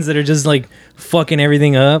frame. twins that are just like fucking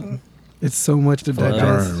everything up. It's so much to I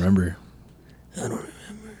digest. don't remember.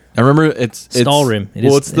 I remember it's Stahlrim.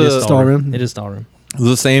 It's it is Stahlrim. It is Stahlrim.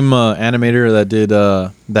 the same animator that did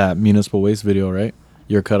that municipal waste video, right?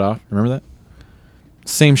 You're cut off. Remember that?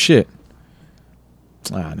 Same shit.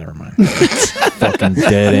 Never mind. Fucking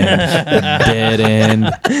dead end. Dead end.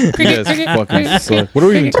 You guys fucking suck. What are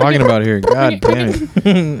we even talking about here? God damn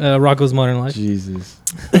it. Rocco's Modern Life. Jesus.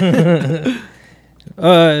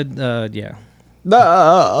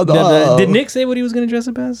 Yeah. Did Nick say what he was gonna dress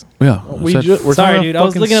up as? Yeah. We're Sorry, talking dude. I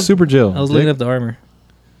was looking up Super Jill. I was looking up the armor.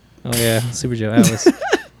 Oh yeah, Super Joe Alice.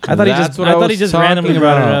 I thought That's what I I thought was he just talking randomly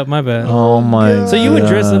brought it about. up. My bad. Oh my. So you would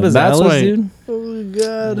dress up as That's Alice, why- dude? Oh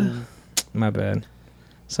god. My bad.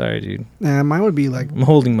 Sorry, dude. Nah, mine would be like I'm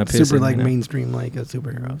holding my piss. super in like right now. mainstream, like a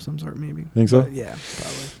superhero of some sort, maybe. Think so? But yeah,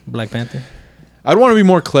 probably. Black Panther. I'd want to be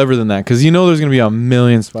more clever than that because you know there's gonna be a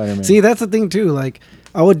million Spider-Man. See, that's the thing too. Like,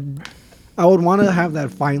 I would want to have that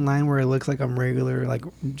fine line where it looks like I'm regular, like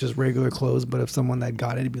just regular clothes. But if someone that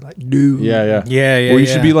got it, it'd be like, dude. Yeah. Yeah. Or you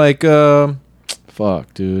should be like,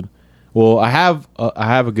 fuck, dude. Well, I have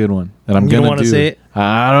a good one that I'm You gonna don't wanna do. say it?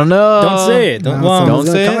 I don't know. Don't say it. Don't. Nah, Well, someone's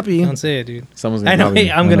don't gonna say it? copy. don't say it, dude. Someone's I gonna know. copy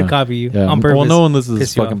me. I'm I gonna know. copy you Yeah. on purpose. Well, no one listens to Piss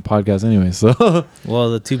this you fucking podcast anyway, so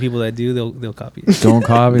Well, the two people that do, they'll copy it. don't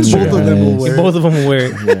copy me. Both of them will guys. wear it. Both of them will wear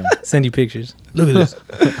it. Yeah. Send you pictures. Look at this.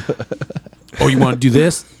 Oh, you want to do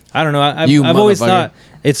this? I don't know. You I've always motherfucker. thought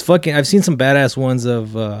it's fucking. I've seen some badass ones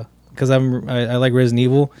of because I like Resident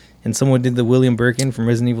Evil, and someone did the William Birkin from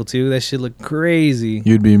Resident Evil 2. That shit looked crazy.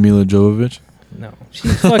 You'd be Mila Jovovich. No,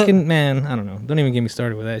 she's fucking man. I don't know. Don't even get me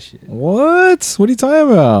started with that shit. What? What are you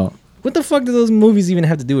talking about? What the fuck do those movies even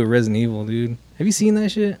have to do with Resident Evil, dude? Have you seen that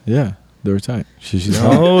shit? Yeah, they were tight. She's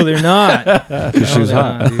hot. No, they're not. She was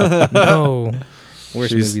hot. Dude. No.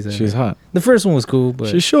 Worst movies ever. She's hot. The first one was cool, but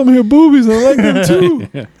She showed me her boobies and I like them too.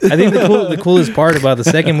 I think the coolest part about the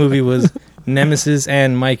second movie was Nemesis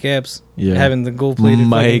and Mike Epps having the gold-plated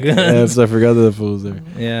Mike fucking guns. Epps. I forgot that fool was there.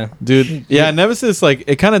 Yeah. Dude, yeah, Nemesis, like,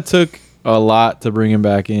 it kind of took a lot to bring him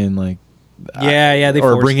back in, like, Yeah, they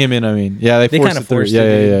or forced bring him in. I mean, yeah, they kind forced of it through. forced Yeah,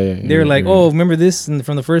 it. yeah. They were like, yeah. "Oh, remember this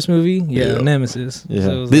from the first movie? Yeah, Yeah. Nemesis. Yeah.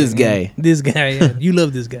 So it was This like, guy. This guy. Yeah, you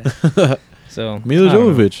love this guy. So Mila I don't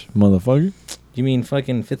know. Jovovich, motherfucker. You mean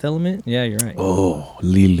fucking Fifth Element? Yeah, you're right. Oh,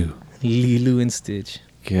 Lilu. Lilo and Stitch.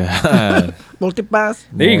 God. Multipass.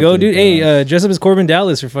 There you go, dude. Hey, dress up as Corbin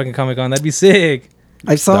Dallas for fucking Comic Con. That'd be sick.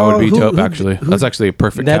 I saw That would be who- dope, who- actually. who- That's actually a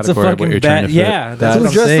perfect That's a category of what fucking you're trying bad. to fit. Yeah, that's who what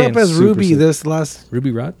I'm dressed saying. up as Super Ruby sick. this last.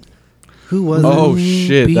 Ruby Rod. Who was Oh, it?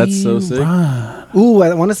 shit. That's so sick. Ooh,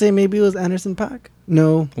 I want to say maybe it was Anderson .Paak.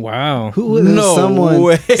 No. Wow. Who was No someone?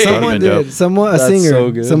 way. Someone That'd been did. dope. Someone, a That's singer.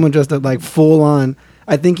 so good. Someone dressed up like full on.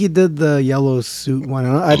 I think he did the yellow suit one.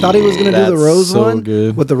 I thought he was gonna do the That's rose so one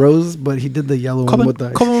good. with the rose, but he did the yellow one with the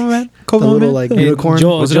man. the little like Hey, unicorn.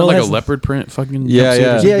 Joel- Was it Joel like has- a leopard print fucking Yeah, jumpsuit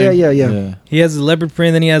or yeah. something? Yeah. He has the leopard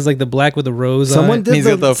print, then he has like the black with the rose Someone on it. did He's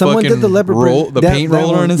got the someone did fucking the leopard roll- print. the paint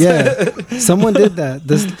roller one, on his yeah. Someone did that.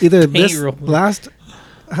 This Paint roller. last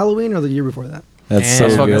Halloween or the year before that. That's Damn, so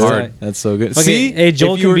that's fucking good. hard. That's so good. Fucking- See, hey,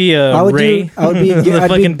 Joel if you can were- be a I would Ray. be. I would be. the I'd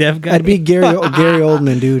fucking be, deaf guy. I'd be Gary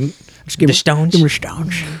Oldman, dude. Just give The me staunch. give me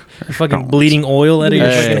staunch. fucking bleeding oil out of your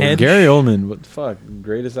Hey, fucking head. Gary Oldman. What the fuck?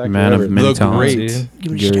 Greatest actor Man of ever. many The talents, great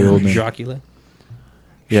dude. Gary Oldman. Dracula.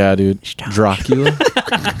 Yeah, dude. Dracula.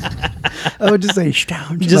 I would just say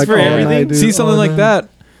staunch. Just for all everything? night, dude, See something all like night. that.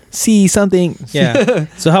 See something. Yeah.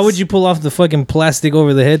 So how would you pull off the fucking plastic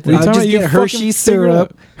over the head thing? What are you I'll talking just about? get You Hershey fucking figure it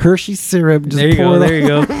syrup. Hershey syrup. Just There you pour go. it There you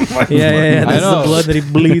go. Yeah. I That's know. the blood that he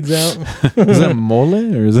bleeds out. Is that mole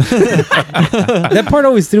or is it? That part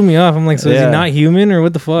always threw me off. I'm like, so is Yeah. he not human or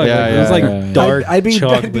what the fuck? Yeah, Like, it was yeah, like yeah. dark I'd be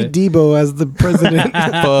chocolate. Debo as the president.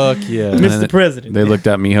 Fuck yeah. And then Mr. President. They looked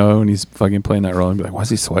at Miho and he's fucking playing that role and be like, why is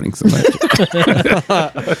he sweating so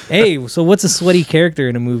much? Hey, so what's a sweaty character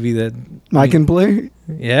in a movie that? I can play.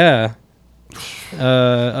 Yeah.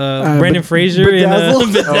 Brendan Fraser in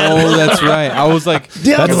Bedazzled? Oh, that's right. I was like,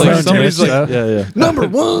 Yeah, that's like that's somebody's right. like, yeah. Number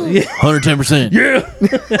one. 110%. Yeah.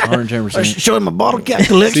 110%. Showing my bottle cap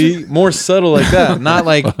collection. See, more subtle like that. Not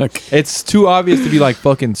like it's too obvious to be like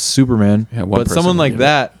fucking Superman. Yeah, one but person someone would like do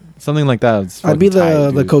that, something like that. Is I'd be fucking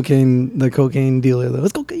the tight, dude. cocaine dealer though.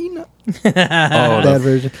 It's cocaine. Oh, That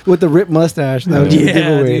version with the ripped mustache. That would be the yeah,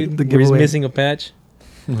 giveaway. dude. The Where he's giveaway. missing a patch.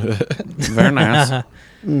 very nice.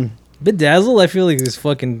 Bedazzled, I feel like is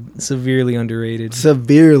fucking severely underrated.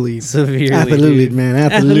 Severely. Absolutely, dude. man.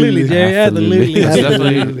 Absolutely. Jerry,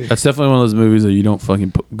 absolutely. That's definitely one of those movies that you don't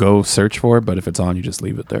fucking go search for, but if it's on, you just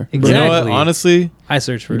leave it there. Exactly. You know what? Honestly, I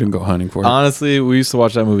search for You it. didn't go hunting for it. honestly, we used to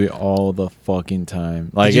watch that movie all the fucking time.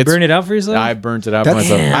 Like, Did you burn it out for yourself? I burnt it out for That's-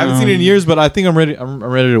 myself. I haven't seen it in years, but I think I'm ready. I'm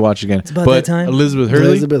ready to watch it again. It's about but that time. Elizabeth Hurley.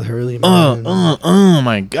 Elizabeth Hurley, man. Oh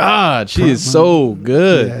my God, she is so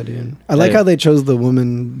good. Yeah, dude. I like Hey. how they chose the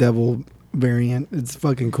woman devil variant. It's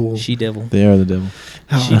fucking cool. She devil. They are the devil.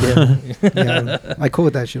 She devil. Yeah, I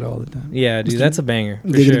quote that shit all the time. Yeah, dude, that's a banger. For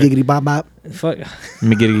Giggity sure. giggity bop bop. Fuck.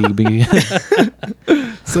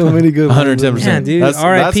 So many good. 110%. Yeah, dude. That's the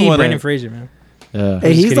R.I.P. one Brendan I- Fraser, man. Yeah. Hey,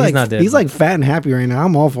 Just he's kidding, like he's not dead. he's like fat and happy right now.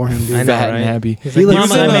 I'm all for him, dude. I know, Fat right? and happy. He's He like, looks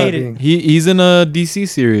Mama, so I made happy. it. He's in a DC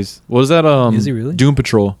series. What was that? Is he really? Doom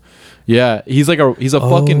Patrol. Yeah, he's a Oh,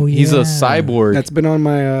 fucking he's a yeah. cyborg. That's been on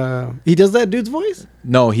my. He does that dude's voice.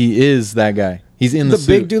 No, he is that guy. He's in the The suit.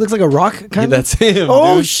 big dude looks like a rock Yeah, kind of. that's him.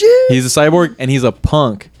 Oh dude. shit! He's a cyborg and he's a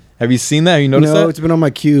punk. Have you seen that? Have you noticed no, that? it's been on my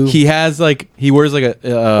queue. He has he wears like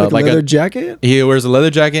a like a leather jacket. he wears a leather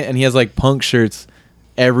jacket and he has like punk shirts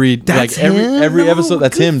every That's every him? No, episode.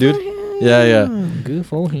 That's good him, dude. for him. Yeah. Good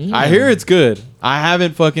for him. I hear it's good. I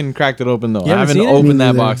haven't fucking cracked it open though. You I haven't haven't seen it? opened Me that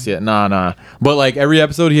neither. box yet. Nah. But like every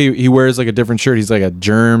episode, he wears like a different shirt. He's like a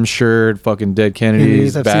germ shirt, fucking Dead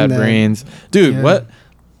Kennedys, I've Bad seen that. Brains, dude. Yeah. What?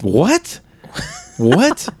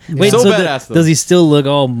 What? Wait, so so badass though. does he still look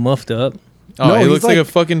all muffed up? Oh, No, he he's looks like a like-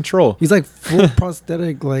 fucking troll. He's like full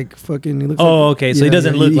prosthetic, like fucking. He looks Oh, like, okay, so he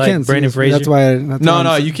doesn't look you like can't see Brendan his- Fraser? That's why. That's why No,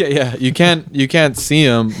 I'm you can't. Yeah, you can't see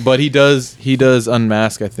him, but he does. He does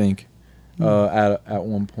unmask. I think at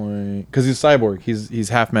one point because he's cyborg. He's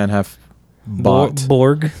half man, half bot.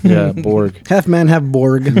 Borg. Yeah, Borg. half man, half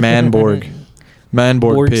Borg. Manborg.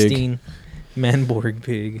 Manborg pig. Borgstein. Manborg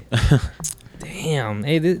pig. Damn.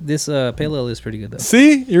 Hey, this pale ale is pretty good though.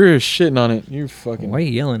 See, you're shitting on it. You're fucking. Why are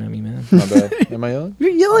you yelling at me, man? My bad. Am I yelling? You're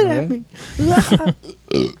yelling Okay. at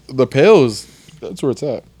me. The pails. That's where it's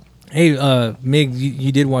at. Hey, Mig,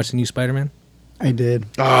 you did watch the new Spider-Man? I did.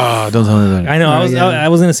 Ah, don't tell me that. I know. Yeah. I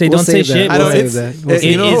was gonna say We'll don't say save that. shit. I We'll know, but save it's- that. We'll it-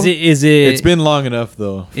 save you know, is it? It's been long enough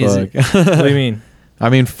though. Is Fuck. it? What do you mean? I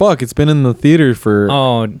mean, fuck. It's been in the theater for.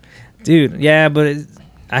 Oh, dude, yeah, but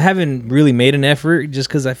I haven't really made an effort just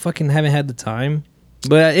because I fucking haven't had the time.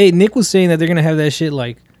 But hey, Nick was saying that they're gonna have that shit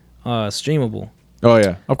like streamable. Oh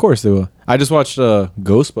yeah, of course they will. I just watched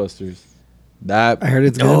Ghostbusters. That I heard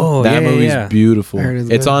it's good. Oh, that yeah, movie's yeah. beautiful. I heard it's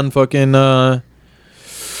It's good. on fucking.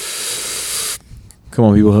 Come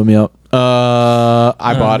on, people, help me out.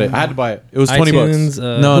 I bought it. I had to buy it. It was $20. iTunes,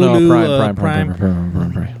 No, Hulu, Prime.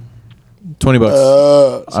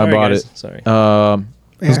 $20. I Sorry, bought guys. it. Sorry,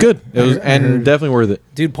 It was good. It was I heard- definitely worth it.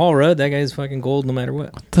 dude. Paul Rudd, that guy's fucking gold no matter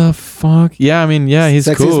what. What the fuck? Yeah, I mean, yeah, he's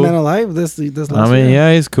Sexiest cool. man alive. This last I mean, year.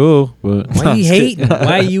 yeah, he's cool. But Why you hating?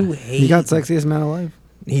 Why you hating? He got sexiest man alive.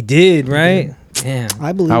 He did, right? Damn.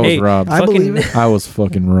 I believe. I was Hey, robbed. I fucking- believe it. I was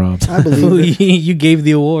fucking robbed. I believe it. you gave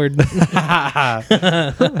the award.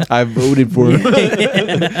 I voted for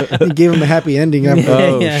it. He gave him a happy ending. After.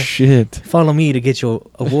 Oh Yeah. shit. Follow me to get your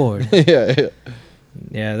award. yeah.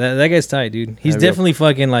 Yeah, that guy's tight, dude. He's Heavy up. definitely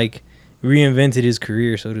fucking like reinvented his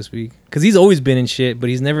career, so to speak. Because he's always been in shit, but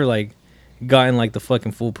he's never like gotten like the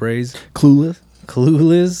fucking full praise. Clueless.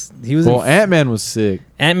 Clueless. He was. Well, Ant-Man was sick.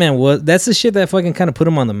 Ant-Man was. That's the shit that fucking kind of put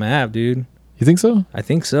him on the map, dude. You think so? I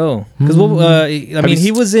think so. Because I mean,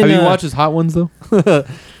 he was in. Have you watched his Hot Ones though?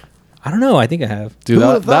 I don't know. I think I have. Dude, Who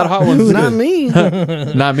would've that thought? Hot One's Not good.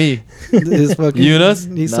 me. Not me. His fucking, You and us?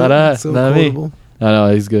 He's Not us, so not me. quotable. I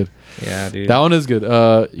know he's good. Yeah, dude. That one is good. You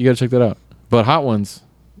gotta check that out. But Hot Ones,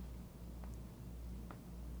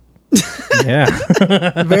 Yeah.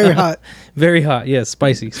 Very hot. Very hot. Yeah,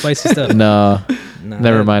 spicy stuff. nah, Nah,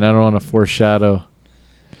 never that- mind. I don't want to foreshadow.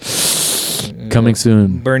 Coming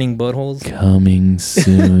soon. Burning buttholes. Coming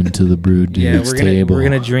soon to the Brew Dudes Yeah, table. we're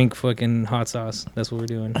gonna drink fucking hot sauce. That's what we're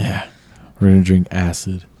doing. Yeah, we're gonna drink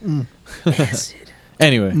acid. Acid.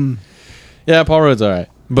 Anyway, Mm. yeah, Paul Rudd's all right,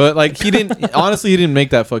 but like he didn't. Honestly, he didn't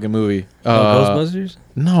make that fucking movie. Ghostbusters.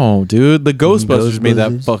 No, dude, the Ghostbusters made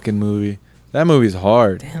that Ghostbusters. fucking movie. That movie's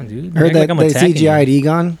hard. Damn, dude. Heard Act that like I'm they attacking CGI'd you.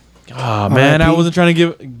 Egon. Oh man, I R.I.P. wasn't trying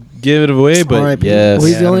to give it away, but R.I.P. yes, Well,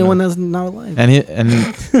 he's Yeah, the I only don't one know. that's not alive. and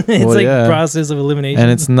It's well, like yeah. process of elimination. and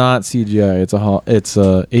it's not CGI.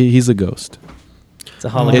 He's a ghost. It's a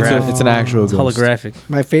holographic. It's an actual It's ghost. holographic.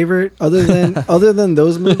 My favorite, other than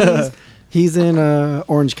those movies, he's in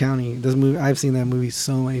Orange County. This movie, I've seen that movie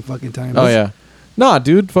so many fucking times. Oh yeah, nah,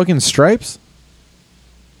 dude, fucking Stripes.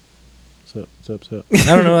 Sup. I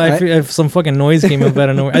don't know. I feel some fucking noise came up out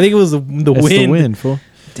of nowhere. I think it was the It's wind. the wind, fool.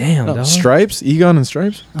 Damn, No, dog. Stripes, Egon and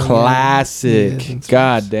Stripes, Oh, yeah. classic. Yeah, and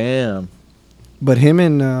God damn. But him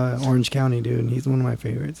in Orange County, dude, he's one of my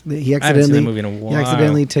favorites. He I haven't seen that accidentally movie in a while. he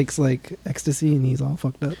accidentally takes like ecstasy and he's all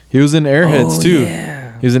fucked up. He was in Airheads Oh, too.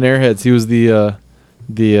 Yeah. He was in Airheads. He was the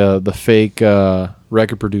fake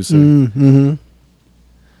record producer. Mm-hmm.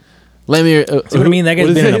 Let me. See what I mean? That guy's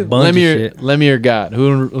what is been in it? a bunch Lend me of your, shit. Lend me your God.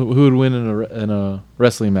 Who would win in a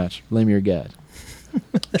wrestling match? Lend me your God.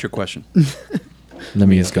 Trick question. Let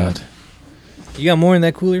me his God. You got more in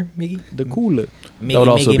that cooler, Miggy? The cooler. That would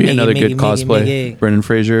also be another good cosplay. Brendan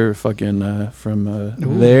Fraser, fucking from.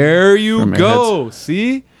 There you From go.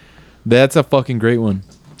 See, that's a fucking great one.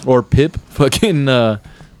 Or Pip, fucking Adam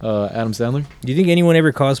Sandler. Do you think anyone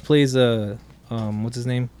ever cosplays what's his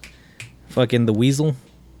name? Fucking the Weasel?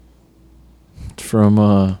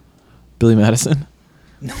 From Billy Madison.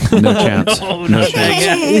 No chance. No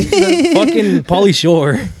chance. Fucking Pauly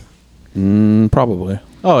Shore. Probably.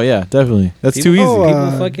 Oh yeah, definitely. That's too easy. Oh,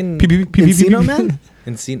 People fucking Encino Man?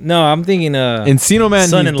 No, I'm thinking Encino Man.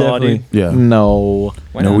 Son-in-law, he's dude. definitely- Yeah. No.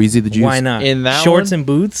 Why No not? Easy the Juice. Why not? In that Shorts one? and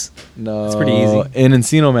boots? No. That's pretty easy. In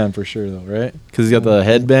Encino Man for sure though, right? Because he's got the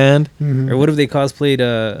headband. Mhm. Or what if they cosplayed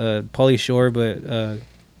Pauly Shore but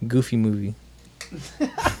Goofy movie?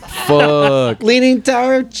 Fuck. Leaning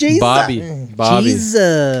Tower of Jesus. Bobby.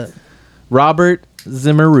 Jesus. Robert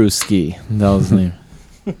Zimmerowski. That was his name.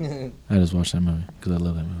 I just watched that movie because I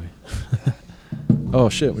love that movie. Oh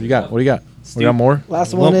shit! What do you got? We got more.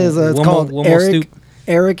 Last one is it's one called more Eric. Stoup.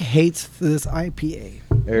 Eric hates this IPA.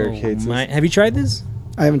 Eric hates it. Have you tried this?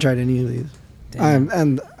 I haven't tried any of these. Damn.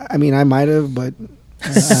 And I mean, I might have, but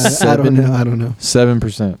I don't know. I don't know.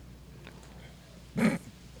 7%.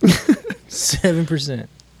 7%.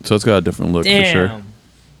 So it's got a different look Damn. for sure.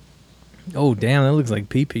 Oh damn, that looks like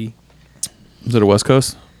pee. Is it a West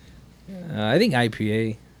Coast? I think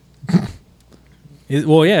IPA.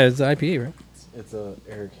 Well, yeah, it's IPA, right? It's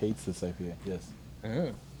Eric hates this IPA. Yes.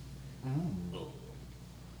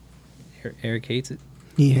 Eric hates it.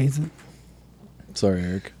 He hates it. Sorry,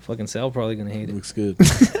 Eric. Fucking Sal probably gonna hate It it. looks good.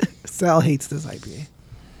 Sal hates this IPA.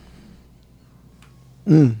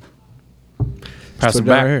 Mm. Pass Put it it down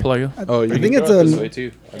back, here. plug. Oh, I you think can it's throw it a. this way,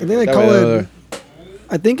 too. I think they That call way, it.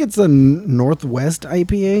 I think it's a Northwest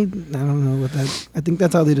IPA. I don't know what that. I think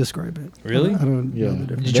that's how they describe it. Really? I don't Yeah. know the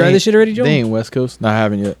difference. Did you try this shit already, Joe? They ain't West Coast. No, I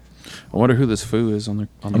haven't yet. I wonder who this foo is on the.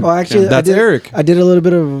 Oh, actually, That's Eric. I did a little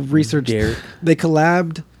bit of research. Derek. They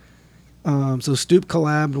collabed. So Stoup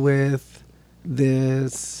collabed with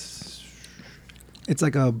this. It's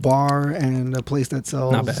like a bar and a place that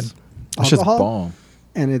sells Not bad. That's just alcohol. bomb.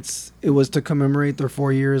 And it was to commemorate their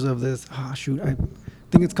 4 years of this. Ah, shoot, I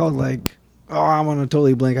think it's called like. Oh, I'm on a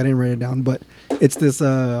totally blank. I didn't write it down, but it's this.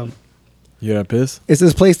 You got piss? It's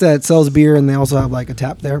this place that sells beer, and they also have like a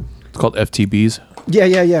tap there. It's called FTBs,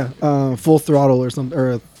 Yeah. Full throttle or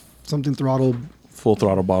something throttle. full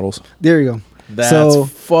throttle bottles. There you go. That's So-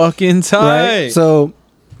 fucking tight. Right. So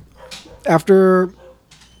after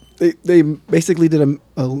they basically did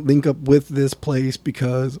a link up with this place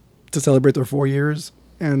because to celebrate their 4 years,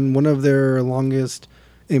 and one of their longest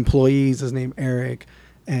employees is named Eric,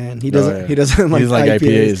 and he doesn't like He's like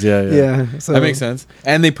IPAs. Yeah. So That makes sense.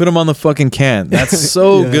 And they put them on the fucking can. That's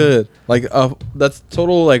so Yeah. good. Like that's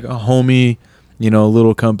total like a homey,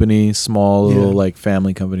 little company, small little Yeah. like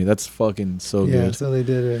family company. That's fucking so Yeah, good. so they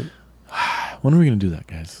did it. When are we gonna do that,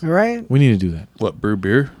 guys? All right. We need to do that. What, brew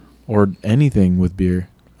beer? Or anything with beer.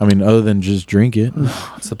 I mean, other than just drink it.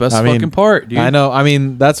 It's the best I mean, fucking part, dude. I know. I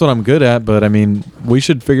mean, that's what I'm good at. But I mean, we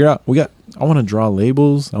should figure out. I want to draw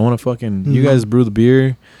labels. I want to fucking. You Mhm. guys brew the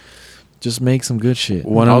beer. Just make some good shit.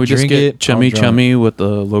 Why don't I'll we just drink get it, chummy I'll draw it. chummy with the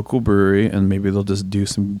local brewery, and maybe they'll just do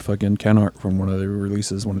some fucking can art from one of their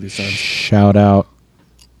releases one of these times. Shout out.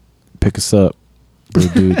 Pick us up, brew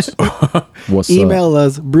dudes. What's up, Email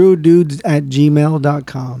us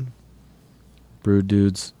brewdudes@gmail.com. brew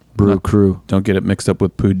dudes, brew crew? Don't get it mixed up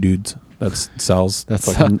with Poo Dudes. That's Sal's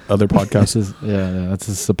That's fucking other podcast. That's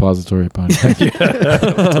a suppository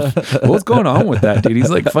podcast. What's going on with that, dude?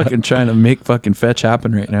 He's like fucking trying to make fucking fetch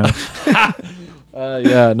happen right now.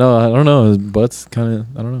 No, I don't know. His butt's kind of,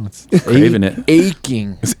 I don't know. It's Craving it.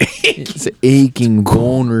 aching. It's aching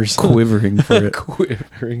boners. Quivering for it.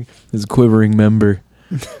 Quivering. His quivering member.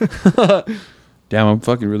 Damn, I'm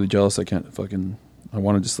fucking really jealous. I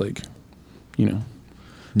want to just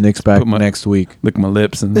Nick's back Put my- next week. lick my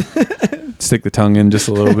lips and stick the tongue in just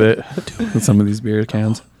a little bit with some of these beer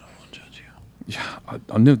cans. Yeah,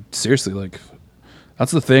 I knew seriously. Like,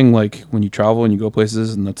 That's the thing. Like when you travel and you go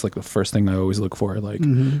places, and that's like the first thing I always look for. Like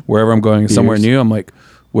Mm-hmm. wherever I'm going Beers. somewhere new, I'm like,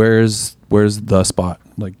 where's the spot?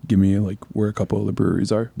 Like give me like where a couple of the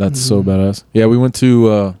breweries are. That's so badass. Yeah, we went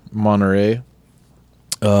to Monterey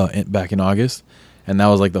back in August, and that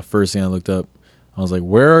was like the first thing I looked up. I was like,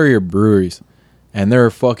 where are your breweries? And they're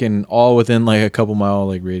fucking all within like a couple mile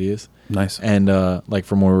like radius. Nice. And like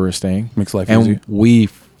from where we were staying. Makes life and easy. we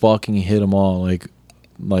fucking hit them all. Like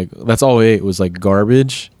that's all we ate was like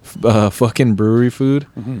garbage fucking brewery food,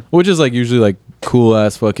 which is like usually like cool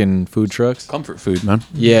ass fucking food trucks. Comfort food, man.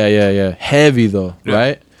 Yeah. Heavy though, Yeah.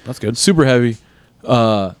 right? That's good. Super heavy.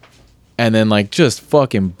 And then like just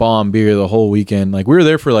fucking bomb beer the whole weekend. Like we were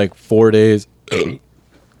there for like 4 days.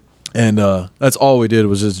 And that's all we did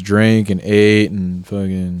was just drink and ate and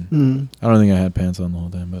fucking. I don't think I had pants on the whole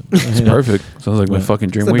time, but It's perfect. Sounds like my fucking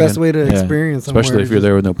dream It's the weekend. best way to Yeah. experience somewhere. Especially if you're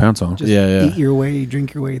there with no pants on. Just Yeah. eat your way,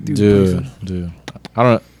 drink your way through dude. places.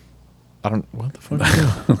 I don't. What the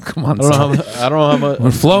fuck? Come on, I don't son. know how, I don't know how much.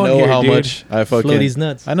 We're flowing know here, how dude. much I fucking. Floaty's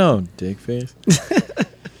nuts. I know, dick face.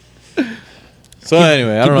 So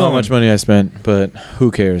anyway, I don't know how going. much money I spent, but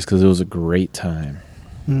who cares? Because it was a great time.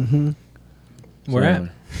 Mm-hmm. Where at?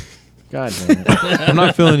 God damn it! I'm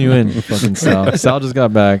not filling you in, fucking Sal. Sal just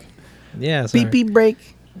got back. Yeah, sorry. Beep beep break.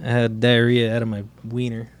 I had diarrhea out of my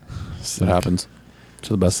wiener. That happens to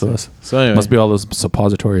the best of us. So anyway, Must be all those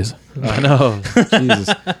suppositories. I know. Jesus,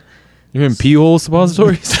 you in pee hole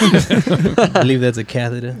suppositories? I believe that's a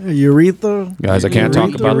catheter. Urethra. Guys, I can't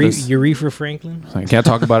talk about this. Urethra Franklin. I can't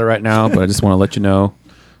talk about it right now, but I just want to let you know,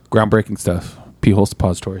 groundbreaking stuff. Pee hole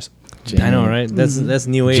suppositories. I know, right? That's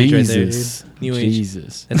new age right there, dude. Jesus, New age.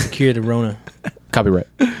 Jesus. That's the cure to Rona. Copyright.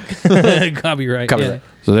 Copyright. Copyright. Yeah.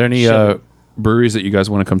 So, are there any Shut up. breweries that you guys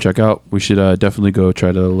want to come check out? We should definitely go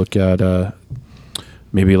try to look at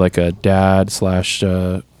maybe like a dad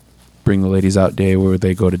 / bring the ladies out day where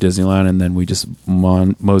they go to Disneyland and then we just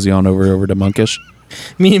mosey on over to Monkish.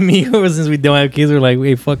 Me and Miko, since we don't have kids, we're like,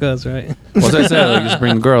 hey, fuck us, right? What did I say? Like, just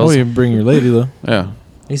bring the Oh, girls. you bring your lady though. Yeah.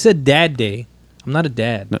 You said dad day. I'm not a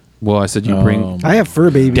dad. No, well, I said you bring I have fur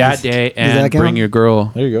babies. dad day Does that and count? bring your girl.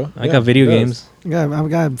 There you go. I got video games. I've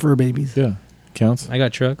got fur babies. Yeah, counts. I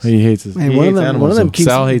got trucks. He hates his. Man, He one of hates them- animals. one of them so keeps-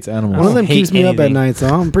 Sal hates animals. One of them hate keeps me up at anything. night, so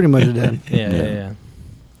I'm pretty much a dad. Yeah.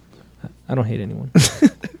 I don't hate anyone.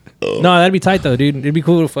 No, that'd be tight though, dude. It'd be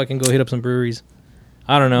cool to fucking go hit up some breweries.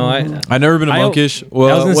 I don't know. I've never been to I- Monkish. I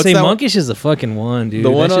Well, was gonna what's say that one? Monkish is the fucking one, dude. The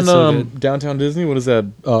That one shit's on so good. downtown Disney. What is that?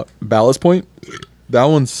 Ballast Point. That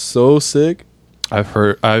one's so sick.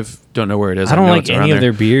 Don't know where it is. I don't know like it's around any of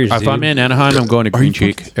there. their beers. If dude. I'm in Anaheim, I'm going to Are Green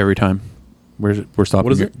you Cheek every time. We're stopping.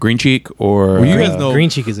 What is here. it? Green Cheek or Well, you guys know- Green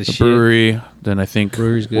Cheek is a the shit. brewery. Then I think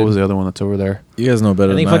Brewery's what good. was the other one that's over there? You guys know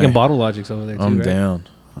better I think than fucking Bottle Logic's over there too. I'm right? down.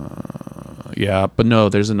 Yeah, but no,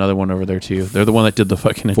 there's another one over there too. They're the one that did the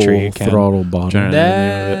fucking Full tree can. throttle bottle. Trying to-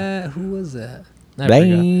 That who was that? I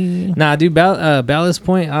forgot. Nah, dude, Ballast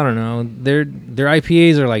Point. I don't know. Their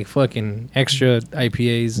IPAs are like fucking extra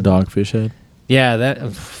IPAs. Dogfish Head. Yeah,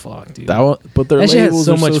 that fuck, dude. That one, but their That shit has labels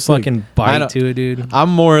so are much sick. fucking I know. bite to it, dude. I'm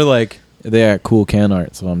more like they got cool can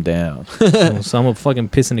art, so I'm down. So I'm gonna fucking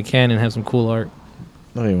piss in a can and have some cool art.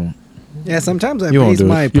 No, you won't. Yeah, sometimes I You won't base do it.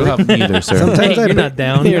 my You'll have neither, sir. Sometimes Hey, I you're ba- not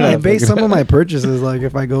down. You're I not base fucking- some of my purchases like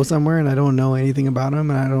if I go somewhere and I don't know anything about them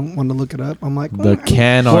and I don't want to look it up. I'm like, The oh,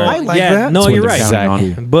 can well, art. I like yeah, that. no, That's you're what right. they're counting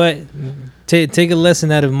Exactly. But take a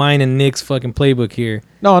lesson out of mine and Nick's fucking playbook here.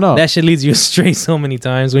 No. That shit leads you astray so many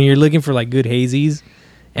times when you're looking for like good hazies,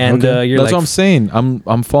 and Okay. you're that's like, what I'm saying.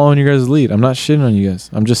 I'm following your guys' lead. I'm not shitting on you guys.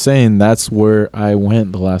 I'm just saying that's where I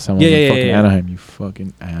went the last time I was in fucking Anaheim. You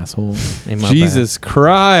fucking asshole. Hey, my Jesus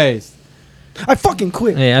Christ. I fucking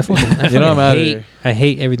quit. Hey, I fucking, You know I'm outta hate, here. I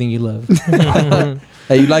hate everything you love.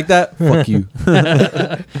 Hey, you like that? Fuck you.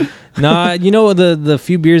 Nah, you know the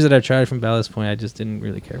few beers that I've tried from Ballast Point, I just didn't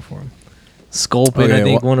really care for them. Sculpin, Okay, I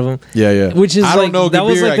think one of them, Yeah. which is I don't like know that good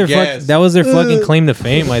was beer, like their I guess. that was their fucking claim to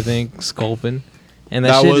fame. I think Sculpin, and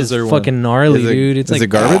that shit was is their one. fucking gnarly, Is it- dude. It's is like it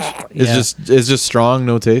garbage? Yeah. It's just strong,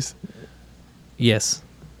 no taste. Yes,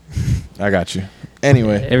 I got you.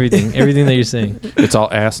 Anyway, everything that you're saying. It's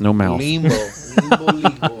all ass, no mouth. limbo.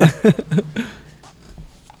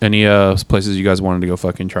 Any places you guys wanted to go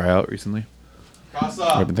fucking try out recently?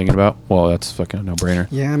 I've been thinking about. Well, that's fucking a no-brainer.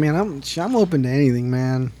 Yeah, I mean, I'm open to anything,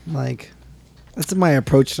 man. Like, that's my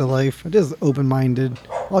approach to life. I'm just open-minded.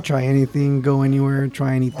 I'll try anything, go anywhere,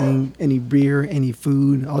 try anything, any beer, any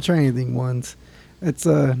food. I'll try anything once. It's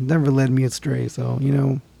never led me astray. So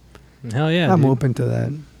Hell yeah, I'm dude. open to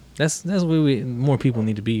that. That's where more people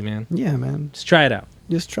need to be, man. Yeah, man. Just try it out,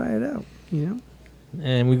 Just try it out.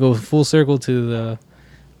 and we go full circle to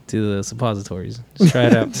to the Supposi-Stories. Just try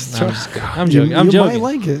it out. I'm joking. I'm joking. You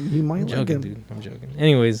might like it. You might like it, dude. I'm joking.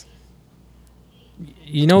 Anyways,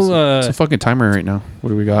 you know, it's a fucking timer right now. What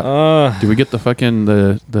do we got? Do we get the fucking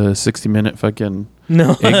the 60-minute fucking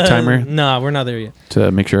no egg timer? Nah, we're not there yet.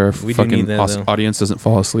 To make sure our We do fucking need that, audience doesn't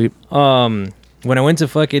fall asleep. When I went to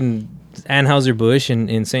fucking Anheuser-Busch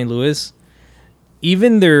in St. Louis,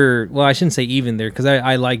 even their, well, I shouldn't say even there, because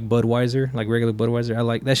I like Budweiser, like regular Budweiser. I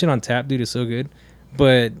like that shit on tap, dude. It's so good.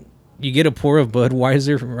 But you get a pour of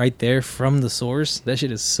Budweiser right there from the source. That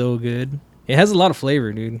shit is so good. It has a lot of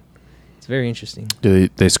flavor, dude. It's very interesting. Do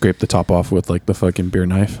they scrape the top off with like the fucking beer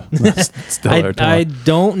knife? I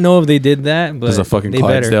don't know if they did that, but there's a fucking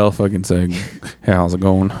Clydesdale fucking saying, "Hey, how's it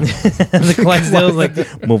going?" The Clydesdale's like,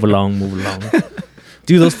 move along.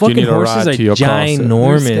 Dude, those fucking horses are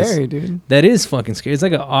ginormous. Scary, dude. That is fucking scary. It's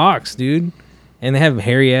like an ox, dude. And they have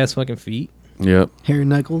hairy ass fucking feet. Yep. Hairy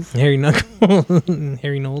knuckles. Hairy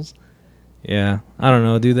nose. Yeah. I don't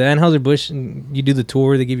know, dude. The Anheuser-Busch, you do the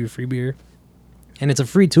tour, they give you free beer. And it's a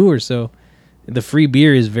free tour, so the free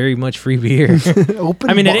beer is very much free beer. Open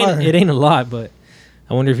I mean, bar. it ain't a lot, but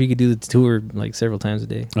I wonder if you could do the tour like several times a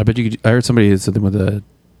day. I bet you could. I heard somebody did something with a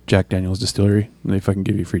Jack Daniel's distillery, and they fucking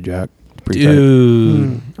give you free Jack. It's pretty tight.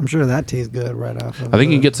 Dude. I'm sure that tastes good right off of I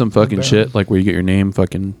think you can get some fucking shit like where you get your name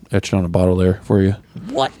fucking etched on a bottle there for you.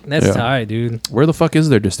 What? That's tight, dude. Where the fuck is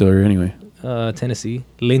their distillery anyway? Tennessee.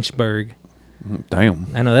 Lynchburg. Damn.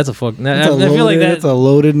 I know that's a fuck. I feel like that's a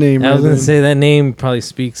loaded name. I was gonna say that name probably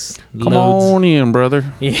speaks. Come on in, brother.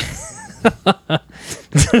 Yeah.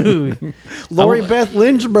 Dude. Lori Beth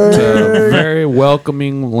Lynchburg. Very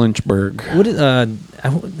welcoming Lynchburg. What is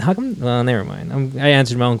how come? Well, never mind. I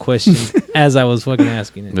answered my own question as I was fucking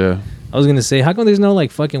asking it. Yeah. I was gonna say, how come there's no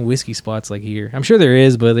like fucking whiskey spots like here? I'm sure there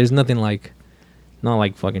is, but there's nothing like, not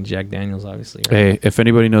like fucking Jack Daniels, obviously. Right? Hey, if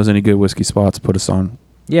anybody knows any good whiskey spots, put us on.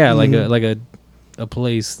 Yeah, like a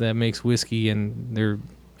place that makes whiskey and they're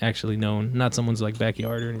actually known, not someone's like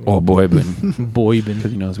backyard or anything. Oh boy, but Boybin.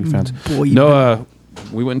 because he knows we fancy. No,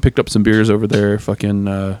 we went and picked up some beers over there. Fucking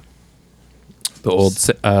the old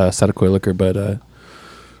Satakoy liquor, but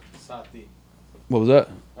what was that?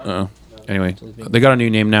 Anyway, they got a new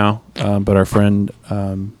name now, but our friend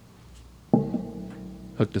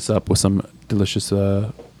hooked us up with some delicious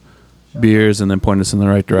beers and then pointed us in the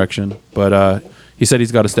right direction. But he said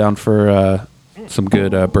he's got us down for some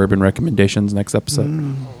good bourbon recommendations next episode.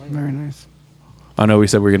 Very nice. I know we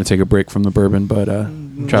said we were going to take a break from the bourbon, but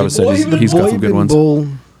Travis said he's got some good ones.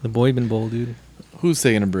 The Boybin Bowl, dude. Who's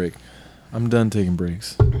taking a break? I'm done taking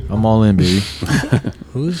breaks. I'm all in, baby.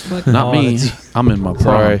 Who's fucking? Not me. I'm in my prime.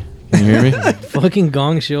 Sorry. Can you hear me? Fucking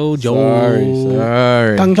Gong Show Joe.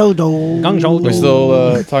 Sorry. Gong Show. We're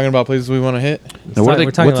still talking about places we want to hit. Now,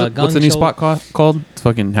 what's the new spot called? It's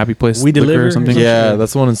fucking Happy Place We Liquor Deliver or something? Yeah,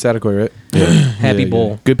 that's the one in Satakoy, right? Yeah. Happy Yeah,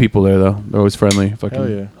 Bowl. Good people there, though. They're always friendly. Fucking Hell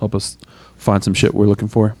yeah. help us find some shit we're looking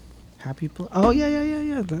for. Happy. Oh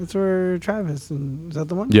yeah. That's where Travis. Is that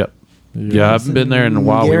the one? Yep. Yeah, I haven't been there in a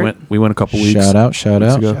while. Garrett? We went a couple weeks. Shout out.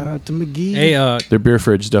 ago. Shout out to McGee. Hey, Their beer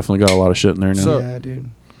fridge definitely got a lot of shit in there now. So- yeah, dude.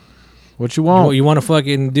 What you want? you want to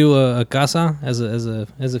fucking do a casa as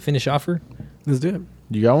a finish offer? Let's do it.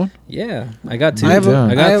 You got one? Yeah, I got two. I have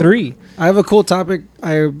I got three. I have a cool topic.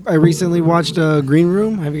 I recently watched Green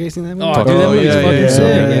Room. Have you guys seen that movie? Oh, dude, that movie's fucking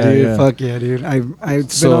sick. dude. Yeah. Fuck yeah, dude.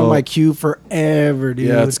 It's been on my queue forever, dude.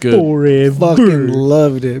 Yeah, it's good. Fucking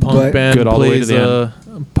loved it. Punk band Good all the way to plays the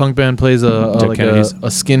punk band plays a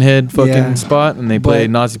skinhead fucking Yeah. spot, and they play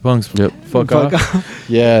But- Nazi punks. Yep. Fuck off.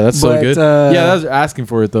 Yeah, that's so But, good. Yeah, that's asking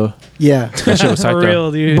for it though. Yeah. That shit was tight, For though.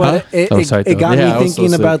 real, dude. But That was tight, it got though. Yeah, me it was so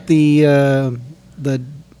thinking sick. about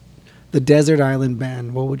the desert island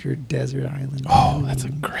band. What would your desert island? Oh, that's a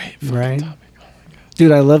great fucking Right? topic.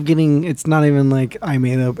 Dude, I love getting. It's not even like I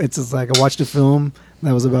made up. It's just like I watched a film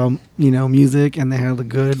that was about music, and they had a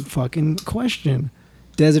good fucking question.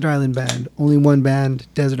 Desert Island band, only one band.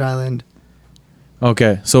 Desert Island.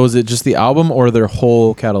 Okay, so is it just the album or their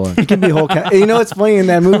whole catalog? It can be a whole. It's funny in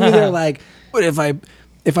that movie. They're like, "What if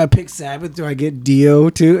I pick Sabbath? Do I get Dio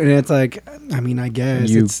too?" And it's like, I mean, I guess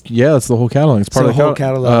it's It's the whole catalog. It's part the of the whole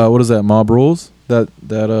catalog. What is that? Mob Rules? That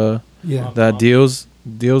yeah, that Dio's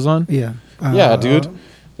on? yeah, Yeah, dude.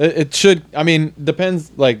 It should. I mean,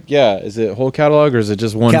 depends. Like, yeah, is it whole catalog or is it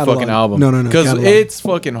just one Catalog. fucking album? No, Because catalog. it's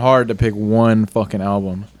fucking hard to pick one fucking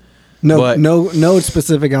album. But- no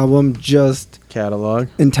specific album, just Catalog.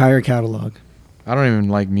 entire catalog. I don't even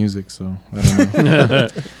like music, so I don't know.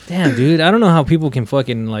 Damn, dude. I don't know how people can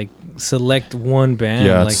fucking like select one band.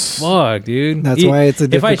 Yeah, Like, it's- fuck, dude. That's why it's a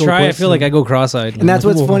If I difficult try, I question. feel like I go cross-eyed. And that's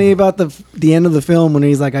what's funny about the end of the film when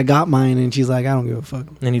he's like, "I got mine," and she's like, "I don't give a fuck."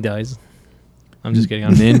 And he dies. I'm just kidding.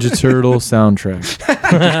 Ninja Turtle soundtrack.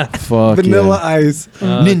 Fuck Vanilla Ice.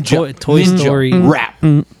 Ninja. Toy Ninja. Story. Rap.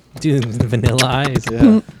 Dude, Vanilla Ice.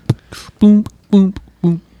 Yeah. Boom, boom,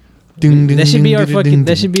 boom. That should be our fucking.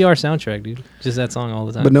 That should be our soundtrack, dude. Just that song all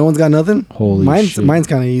the time. But no one's got nothing. Holy mine's shit. mine's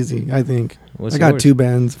kind of easy. I think. What's I got yours? 2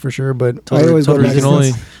 bands for sure, but I Total- always Total go back You can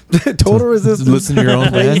only to Total Resistance. listen to your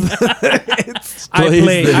own band. I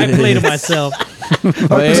played it myself.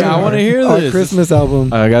 Hey, I want to hear Our this. Christmas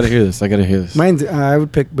album. I gotta hear this. Mine's. I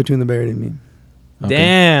would pick Between the Buried and Me. Okay.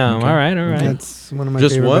 Damn. Okay. All right. That's one of my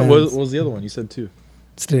Just favorite one? bands. What was the other one? You said 2.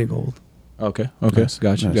 Stay Gold. Okay. Nice.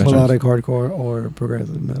 Gotcha. Nice. Gotcha. Melodic hardcore or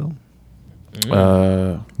progressive metal.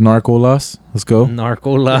 Narcolas. Let's go.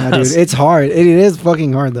 Narcolas. Yeah, dude, it's hard. It is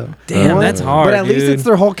fucking hard though. Damn, What? that's hard. But at least dude. it's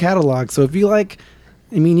their whole catalog. So if you like,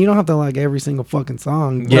 I mean, you don't have to like every single fucking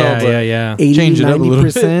song. Yeah, No, but- yeah. 80, Change it up a little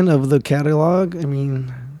bit. 90% of the catalog. I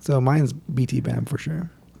mean, so mine's BT Bam for sure.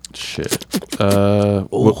 Shit.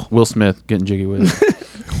 Will Smith getting jiggy with it.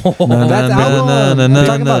 That's album. I'm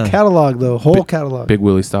talking na. about catalog though, whole catalog. Big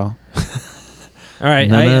Willie style. All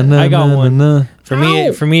right, I got one.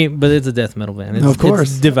 For me, but it's a death metal band. It's, Of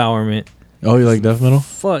course. it's Devourment. Oh, you like death metal?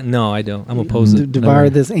 Fuck no, I don't. I'm opposed to Devour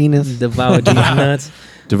this anus. Devour these nuts.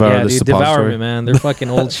 Devour Yeah, the dude, Supposi-Story. Devourment, man. They're fucking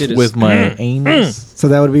old shit. With my anus. So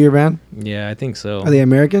that would be your band? Yeah, I think so. Are they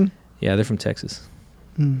American? Yeah, they're from Texas.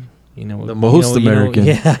 Hmm. You know, The most American.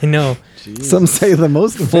 Yeah, I know. Some say the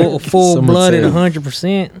most. Full Some would blooded, say.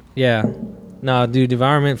 100%. Yeah. Nah, dude,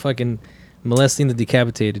 Devourment fucking molesting the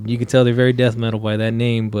decapitated. You can tell they're very death metal by that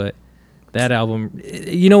name, but that album.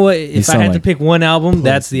 You know what? If I sound had to like pick one album,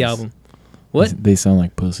 that's the pussies. album. What? They sound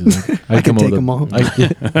like pussies. I could up take with them all. I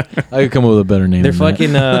could come up with a better name. They're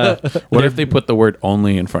than that. fucking. What if they put the word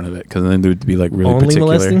only in front of it? Because then they would be like really only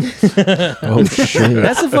particular. molesting. Oh shit!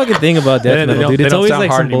 That's the fucking thing about They death don't- metal, they dude. It's don't always sound like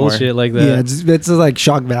hard some anymore. bullshit like that. Yeah, it's just like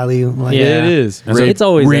shock value. Like, Yeah. It is. And so It's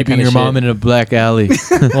always that raping kind of your shit. mom in a black alley.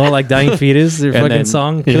 Well, like Dying Fetus, their And fucking then-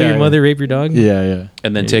 song, "Kill yeah, Your Mother, Rape Your Dog." yeah.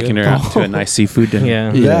 And then There you taking go. her out to a nice seafood dinner.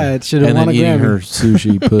 Yeah. Yeah, it should've And won then a eating Grammy. her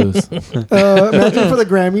sushi puss. Imagine for the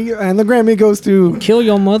Grammy, and the Grammy goes to Kill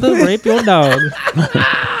your mother, rape your dog.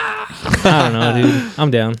 I don't know, dude. I'm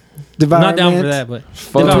down. Devourment. Not down for that, but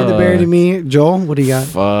Between the Buried and Me. Joel, what do you got?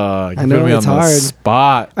 Fuck. I know put me it's on the hard.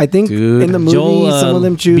 spot. I think dude. in the movie, Joel, some of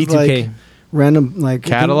them choose B2K. like random like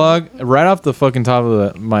Catalog right off the fucking top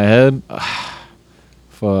of my head.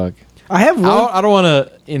 Fuck. I have one. I don't want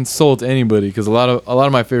to insult anybody because a lot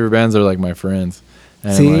of my favorite bands are like my friends.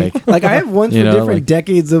 And See, like I have ones you for know, different like-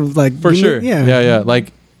 decades of like for sure. Yeah,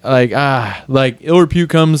 Like Ill Repute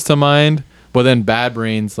comes to mind, but then Bad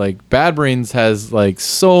Brains has like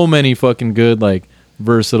so many fucking good like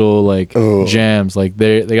versatile like jams. Like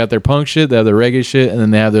they got their punk shit, they have their reggae shit, and then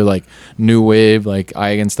they have their like new wave like Eye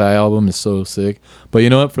Against Eye album is so sick. But you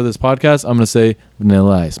know what? For this podcast, I'm gonna say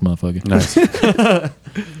Vanilla Ice, motherfucker. Nice.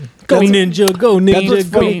 Go Ninja, go That's what's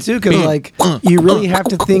Ninja, funny go. too, because like you really have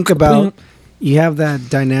to think about. You have that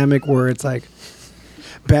dynamic where it's like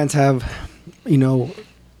bands have, you know,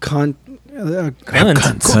 Cunts.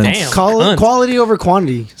 Cunts. Damn. quality, quality over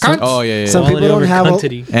quantity. Some, Oh yeah. Some Quality people over don't have.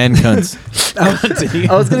 quantity. And cunts.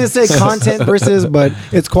 I was gonna say content versus, but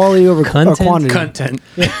it's quality over Content? quantity. Content.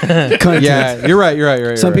 Content. Yeah, you're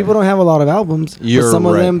right. Some people don't have a lot of albums, You're but some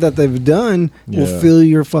of right. them that they've done will Yeah. fill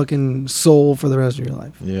your fucking soul for the rest of your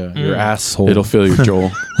life. Yeah, your asshole. It'll fill your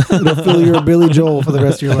Joel. It'll fill your Billy Joel for the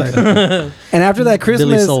rest of your life. And after that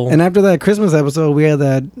Christmas, Soul. episode, we had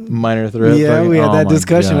that. minor threat. Yeah, fucking- we had oh that my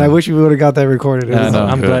discussion. God. I wish we would have got that recorded. It I was, know.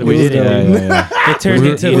 I'm glad we It was did it. dope. Yeah. It turned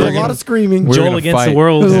We're- into There was a fucking lot of screaming. We're Joel gonna against fight. the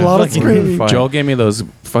world. There was a lot of Fucking- screaming. Fight. Joel gave me those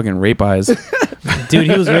fucking rape eyes. Dude,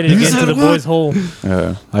 he was ready to get into the boys' hole.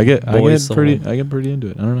 I get Boys soul. pretty into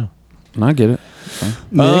it. I don't know. I get it.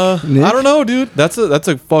 Nick? I don't know, dude. That's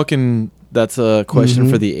a question Mhm.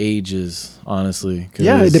 for the ages, honestly.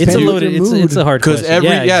 Yeah, it It's depends a on loaded. your It's mood. a hard Because question. it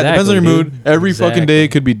depends on your exactly, mood. dude. Every fucking day Exactly.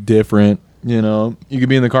 could be different. You know, you could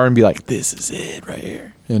be in the car and be like, "This is it right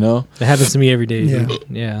here." You know, It happens to me every day. Yeah. Dude.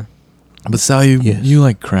 Yeah. but Sal, you Yes. you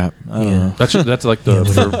like crap. I don't know. That's like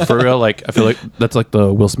the for real. Like I feel like that's like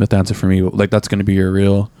the Will Smith answer for me. Like that's gonna be your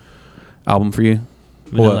real album for you.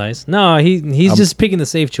 Vanilla What? Ice. No, he's just picking the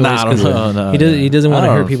safe choice. Nah, I don't 'cause know. he doesn't want I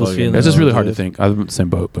to don't hurt people's fucking feelings. It's just No, really hard to dude. think. I'm in the same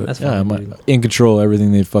boat, but That's Yeah, fine. I'm dude. in control of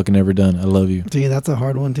everything they've fucking ever done. I love you. See, that's a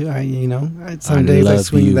hard one too. Some days I love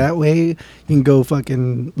swing you. that way. You can go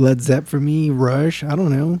fucking Led Zepp for me, Rush. I don't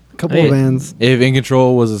know, a couple Hey. of bands. If In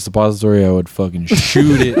Control was a suppository, I would fucking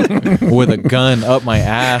shoot it with a gun up my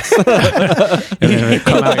ass. and then it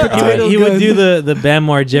come out your eye. He would do the Bam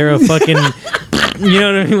Margera fucking You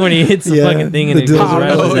know what I mean? When he hits the fucking thing and it goes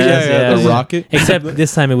right up his ass. The rocket. Except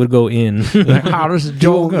this time it would go in. Like, how does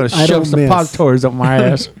Joe gonna shove suppositories up my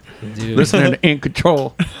ass? Dude. Listening to In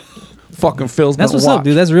Control. Fucking Phil's That's gonna what's up,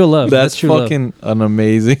 dude. That's real love. That's true fucking an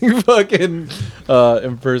amazing fucking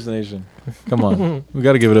impersonation. Come on, we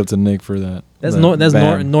got to give it up to Nick for that. That's that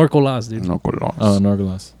Norcolas, dude. Norcolas. Oh,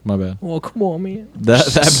 Norcolas. My bad. Oh, come on, man.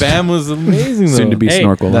 That bam was amazing though. Soon to be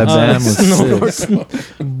Snorkel. That bam was sick.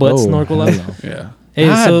 But Snorcolas. Yeah. Hey,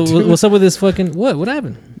 God, so dude. what's up with this fucking what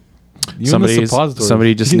happened? You and the suppositories.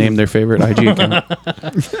 Somebody just named their favorite IG account.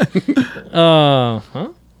 Huh?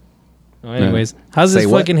 Oh, anyways, how's this Say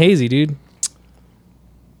what? fucking hazy, dude?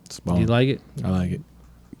 It's Do bomb. you like it? I like it.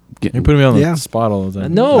 You're putting me on the spot all the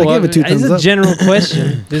time. No, I gave it 2 it's thumbs a up. general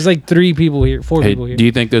question. There's like 4 people here. Do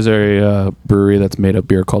you think there's a brewery that's made a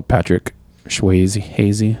beer called Patrick Swayze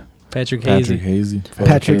Hazy? Patrick Hazy.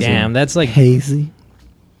 Patrick. Damn, that's like Hazy.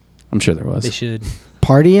 I'm sure there was. they should.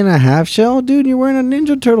 Party in a half shell, dude. You're wearing a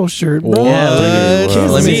Ninja Turtle shirt, bro. What?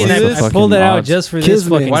 Let me. See And this? I pulled that out just for this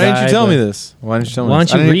Kismet. fucking. Why didn't you guy, tell me but- this? Why didn't you tell me Why this?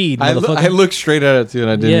 don't you I didn't- read, motherfucker? I looked straight at it too, and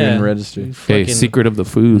I didn't even register. You Hey, fucking secret of the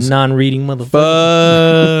foos. non-reading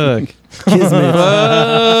motherfucker. Fuck. Kismet.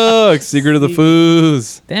 Fuck. Secret of the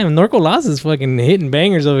Foos. Damn, Norcolas is fucking hitting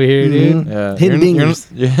bangers over here, dude. Yeah. Hidden dingers.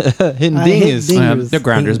 Yeah. Hidden I hit dingers. dingers. They're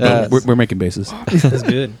grounders, Yeah. but we're making bases. That's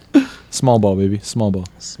good. Small ball, baby. Small ball.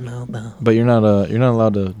 Smell that. But you're not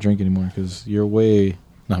allowed to drink anymore because you're way.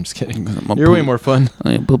 No, I'm just kidding. I'm a You're way poo- more fun.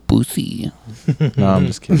 I have a pussy. No, I'm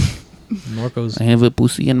just kidding. Norcos. I have a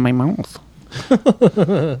pussy in my mouth.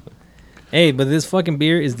 Hey, but this fucking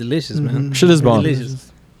beer is delicious, man. Shit is bomb.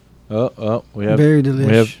 Delicious. Oh, we have. Very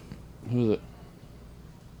delicious. Who's it?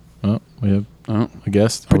 We have Oh, a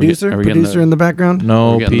guest. Producer getting in the background.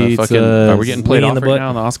 No are we getting pizza. are we getting played Weenie in off the right butt. now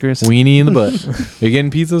on the Oscars? Weenie in the butt. Are you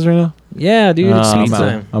getting pizzas right now? Yeah, dude. It's I'm pizza out.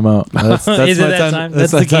 time. I'm out. That's Is it my that time. time?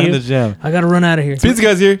 That's That's my the time cue? to jam. I gotta run out of here. Pizza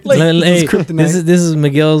guy's here. Hey, kryptonite. this is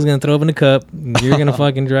Miguel's gonna throw up in a cup. You're gonna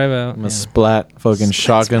fucking drive out. I'm a splat fucking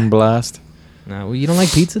shotgun blast. Nah, well, you don't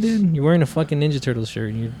like pizza, dude? You're wearing a fucking Ninja Turtles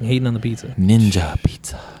shirt and you're hating on the pizza. Ninja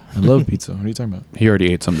pizza. I love pizza. What are you talking about? He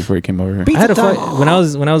already ate some before he came over here. I had when I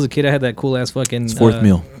was a kid. I had that cool ass fucking It's fourth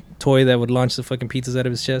meal. toy that would launch the fucking pizzas out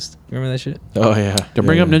of his chest. You remember that shit? Oh yeah. Don't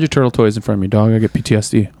bring up Ninja Turtle toys in front of me, dog. I get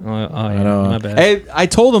PTSD. Oh yeah, I know. my bad. Hey, I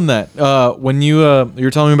told him that when you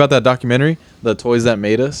were telling me about that documentary, the toys that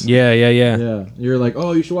made us. Yeah. Yeah. You're like,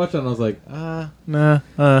 oh, you should watch that. And I was like, nah.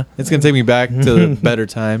 It's gonna take me back to better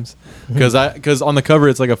times, because on the cover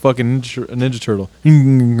it's like a fucking ninja turtle. Yeah.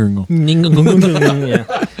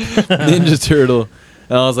 Ninja turtle.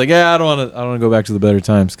 And I was like, yeah, I don't want to go back to the better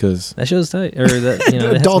times because That show's tight. Or that, that has some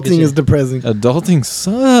good Adulting is shit. depressing. adulting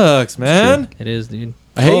sucks, man. It is, dude.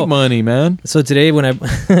 I hate money, man. So today when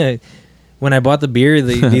I when I bought the beer,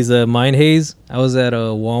 these Mind Haze, I was at a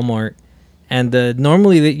Walmart, and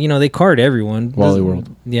normally they card everyone. Wally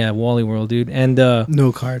World. Yeah, Wally World, dude. And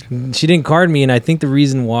No card. she didn't card me, and I think the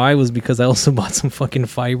reason why was because I also bought some fucking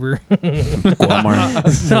fiber. Walmart.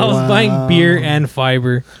 So I was buying beer and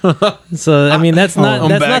fiber. So I mean that's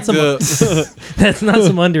not some that's not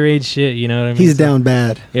some underage shit, you know what I mean? He's down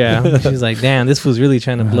bad. Yeah. She's like, damn, this fool's really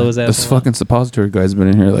trying to blow his ass. This fucking suppository guy's been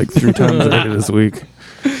in here like 3 times already this week.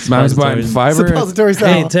 Man's buying fiber. Suppository Hey,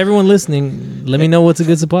 style. to everyone listening, let me know what's a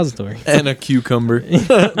good suppository. And a cucumber. You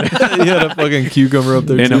had a fucking cucumber up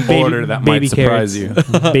there In too. an order that might surprise you.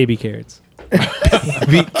 Baby carrots.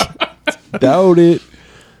 Doubt it.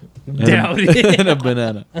 Doubt it. And a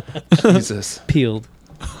banana. Jesus. Peeled.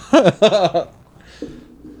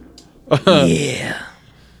 Yeah.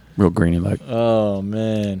 Real grainy like. Oh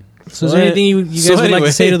man. So is there anything you guys would like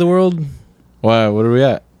to say to the world? Why? What are we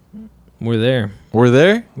at? We're there. We're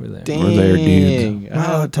there. We're there. Dang. We're there, dude.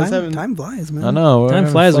 Wow, time flies, man. I know. Time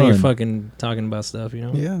flies when you're fucking talking about stuff, you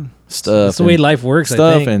know? Yeah. Stuff. That's the way life works, I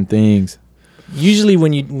Stuff think. and things. Usually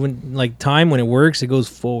when it works, it goes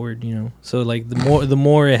forward, you know? So like the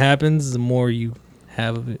more it happens, the more you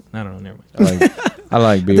have of it. I don't know, never mind. I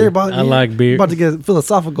like beer. They're about, I like beer. about to get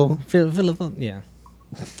philosophical. Yeah.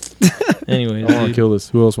 Anyway, I want to kill this.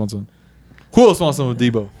 Who else wants one? Who else wants some with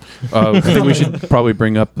Debo? I think we should probably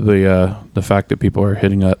bring up the fact that people are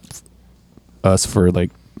hitting up us for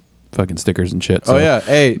like fucking stickers and shit. So Oh yeah.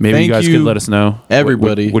 Hey, maybe thank you guys could let us know.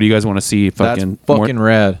 everybody. What do you guys want to see? That's Fucking fucking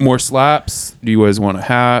rad. more slaps? Do you guys want a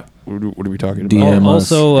hat? What are we talking about? DM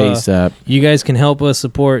Also, us ASAP. you guys can help us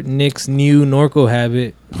support Nick's new Norco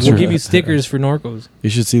habit. We'll give you stickers for Norcos. You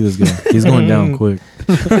should see this guy. He's going down quick.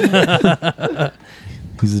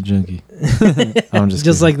 He's a junkie. I'm just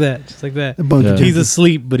Just kidding. like that. Just like that. A bunch of Yeah. He's junkies.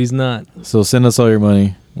 asleep, but he's not. So send us all your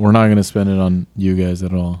money. We're not gonna spend it on you guys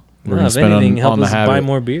at all. We're No, gonna if spend anything, on help the us buy habit.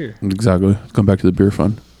 more beer. Exactly. Come back to the beer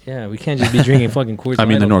fund. Yeah, we can't just be drinking fucking Coors I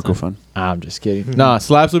mean, the Light all Norco time. fund. I'm just kidding. Nah,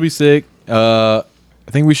 slaps would be sick. I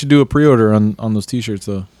think we should do a pre-order on those T-shirts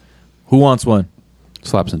though. Who wants one?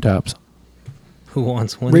 Slaps and taps. Who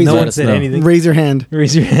wants one? Raise No your- one said no. anything. Raise your hand.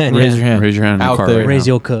 Raise your hand. Raise your hand. Raise your hand in Out the car there. right Raise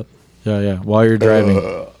now. your cup. Yeah. While you're driving.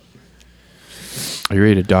 Are you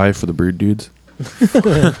ready to die for the brood dudes?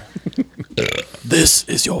 This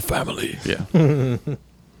is your family. Yeah.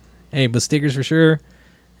 Hey, but stickers for sure.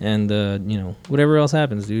 And whatever else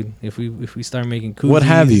happens, dude. If we start making koozies, What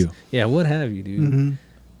have you? Yeah, what have you, dude? Mm-hmm.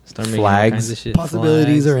 Start making all Flags. kinds of shit.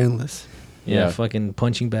 Possibilities Flags. are endless. Yeah, Yeah. fucking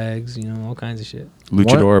punching bags, all kinds of shit.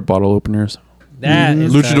 Luchador bottle openers. That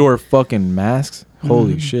is Luchador fucking masks.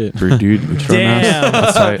 Holy shit. Brood dude. Luchador Damn. mask.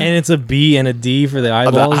 That's tight. And it's a B and a D for the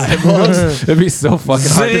eyeballs. That'd be so fucking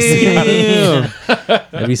hard to see. Damn.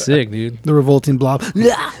 That'd be sick, dude. The revolting blob.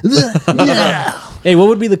 Hey, what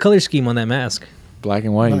would be the color scheme on that mask? Black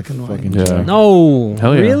and white. Black and white. Fucking Yeah. No,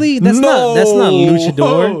 Hell yeah. really? That's not luchador. It's Yeah,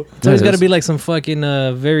 always it got to is. be like some fucking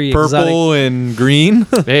very exotic. Purple and green.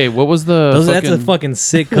 Hey, what was the That's a fucking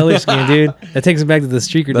sick color scheme, dude. That takes me back to the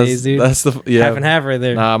streaker days, dude. That's the half and half right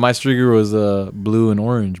there. Nah, my streaker was blue and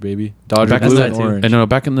orange, baby. Dodger Back in blue the- and orange. I know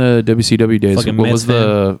back in the WCW days, Fucking what Mets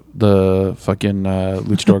was the fucking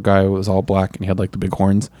luchador guy who was all black and he had like the big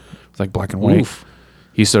horns? It's like black and white. Oof.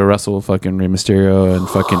 He used to wrestle fucking Rey Mysterio and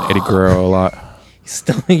fucking Eddie Guerrero a lot.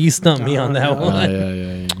 You stumped me on that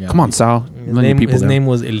one. Yeah. Come on, Sal. His name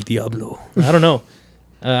was El Diablo. I don't know.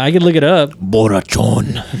 I could look it up.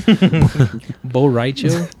 Borrachon. Bo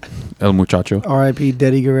Raicho. El Muchacho. R.I.P.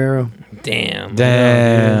 Deddy Guerrero. Damn.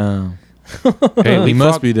 Damn. Hey, He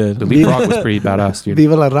must be dead. The leapfrog was pretty badass, dude.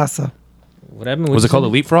 Viva la raza. What happened? Was it called the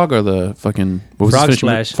leapfrog or the fucking what was Frog his finishing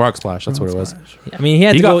move? splash. Frog splash. That's what it was. I mean, he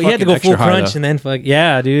had He to got go. He had to fucking go full extra high, crunch though. and then fuck.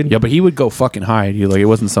 Yeah, dude. Yeah, but he would go fucking high. Dude. Like it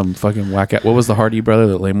wasn't some fucking whack. What was the Hardy brother,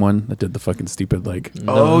 that lame one that did the fucking stupid like?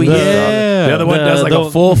 Oh, The- yeah. The other one does like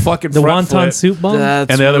a full fucking The front wonton flip, soup bomb. and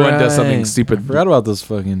the other one does something I stupid. forgot about those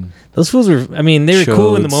fucking. Those fools were. I mean, they were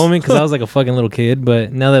cool in the Shows. moment because I was like a fucking little kid.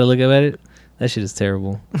 But now that I look at it, that shit is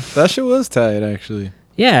terrible. That shit was tight, actually.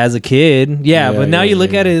 Yeah, as a kid. Yeah, Yeah, but now yeah, you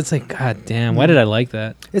look yeah. at it, it's like, god damn, why did I like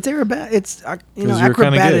that? It's It's 'Cause you were kinda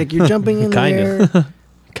acrobatic. good. You're jumping in Kinda. there.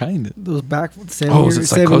 Kinda. Those back Oh, is it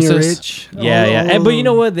seven-year Psychosis? itch. Yeah. And, but you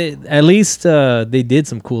know what? At least they did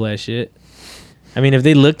some cool ass shit. I mean, if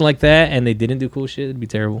they looked like that and they didn't do cool shit, it'd be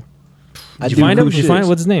terrible. Did you find him? Did you find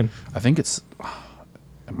what's his name? I think it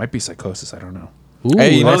might be Psychosis. I don't know. Ooh,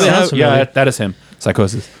 Hey, you know that they sounds have- familiar. Yeah, that is him.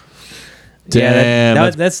 Psychosis.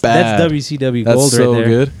 Damn, that's bad. WCW That's gold so right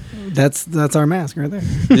there. good. That's our mask right there.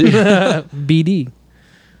 BD.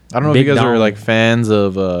 I don't know Big if you guys are dong. like fans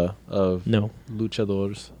of No.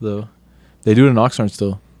 luchadors though. They do it in Oxnard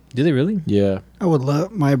still. Do they really? Yeah. I would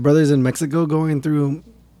love my brother's in Mexico, going through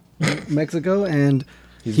Mexico, and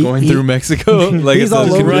He's He- going he- through Mexico. Like he's it's all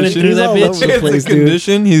a over running condition. through that He's all bitch. over the It's place, a dude.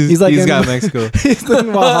 condition. He's like he's in- got Mexico. He's in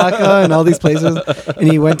Oaxaca and all these places,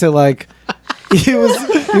 and he went to like he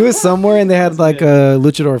was somewhere and they had like a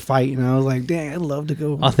luchador fight, and I was like, dang, I'd love to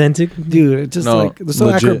go, Authentic? dude. It's just No, like they're so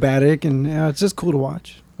legit. acrobatic, and yeah, it's just cool to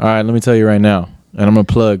watch. All right, let me tell you right now, and I'm gonna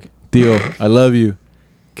plug Theo. I love you,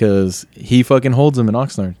 because he fucking holds him in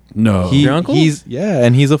Oxnard. No. He, Your uncle?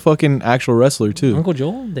 and he's a fucking actual wrestler too. Uncle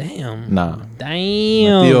Joel? Damn. Nah.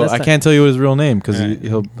 Damn. Theo, That's I not- can't tell you his real name because Alright.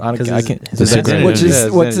 he'll. I 'Cause can't. his That's dad's a great name. What's Yeah,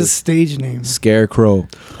 his What's his stage name? Scarecrow.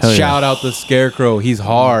 Hell yeah. Shout out the Scarecrow. He's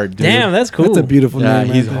hard, dude. Damn, that's cool. That's a beautiful Yeah,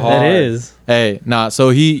 name. he's right there. hard. That is. Hey, nah. So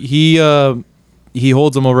he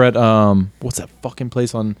holds him over at what's that fucking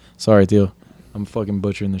place on? Sorry, Theo. I'm fucking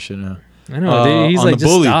butchering this shit now. I know. Dude, he's on like, the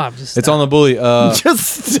just bully. stop. Just It's stop. on the bully.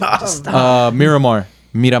 Just stop. Miramar.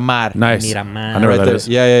 Nice. Miramar. I know where that there. is.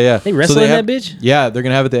 Yeah. They wrestle they in have- that bitch? Yeah, they're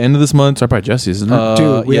gonna have it at the end of this month. It's right by Jesse's, isn't it?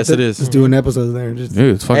 Dude, we yes, have to it is. Just do an episode there. Just,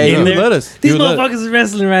 Dude, it's fucking Hey, he dope. would let us. He These would let- motherfuckers is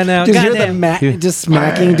wrestling right now. just hear the Goddamn. just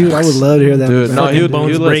smacking, dude. I would love to hear that. Dude, no, Fucking he would-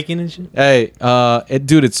 bones let us- breaking and shit. Hey,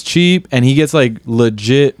 dude, it's cheap, and he gets like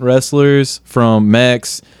legit wrestlers from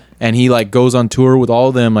Mex, and he like goes on tour with all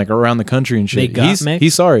of them like around the country and shit. They got he's Mex?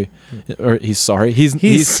 he's sorry, or he's sorry.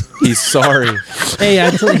 He's sorry. Hey,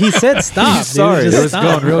 he said stop. He's dude. sorry. Just It was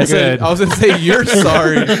stop. going real good. I was gonna say you're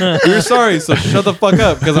sorry. You're sorry. So shut the fuck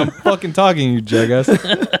up, because I'm fucking talking, you jackass.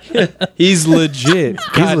 He's legit.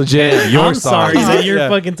 He's legit. You're I'm sorry that you're Yeah.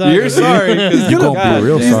 fucking talking. You're sorry. 'cause You're gonna God be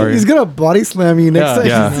real damn. sorry. He's gonna body slam you next time.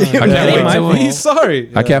 Yeah. you see him. I can't That ain't wait my till fault. He's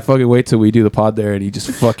sorry. I can't fucking wait till we do the pod there and he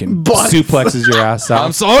just fucking Body suplexes your ass out.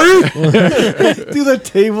 I'm sorry. Do the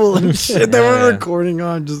table and shit that Yeah. we're recording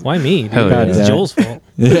on. Just Why me? Dude? Hell yeah. It's Joel's fault.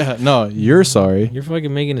 Yeah. No, you're sorry. You're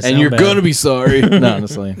fucking making it And sound you're bad. gonna be sorry. No,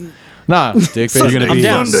 honestly. Nah, dick face. You're gonna be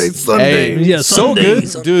Sunday. Hey, Yeah, so Sunday.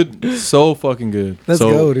 good, dude. So fucking good. Let's so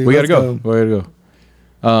go, dude. We gotta Let's go. go. We gotta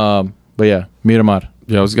go. But yeah, Miramar.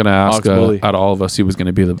 Yeah, I was gonna ask Ox Bully. out of all of us, who was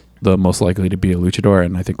gonna be the most likely to be a luchador,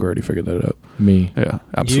 and I think we already figured that out. Me. Yeah,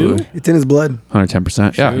 absolutely, It's in his blood.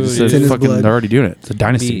 110%. Yeah, True, he's dude. It's in his fucking. blood. They're already doing it. It's a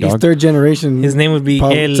dynasty, He's He's dog. third generation. His name would be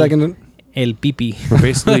Second. El Pipi. We're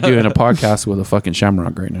basically doing a podcast with a fucking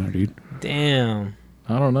shamrock right now, dude. Damn.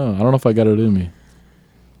 I don't know. I don't know if I got it in me.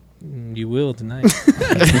 You will tonight.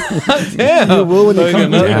 Damn. You will when you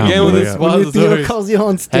come Damn, down. Again with boy. this When your Theo suppository. calls you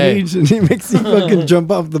on stage and he makes you fucking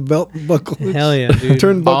jump off the belt buckle. Hell yeah, dude.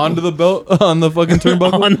 Turn Onto the belt, on the fucking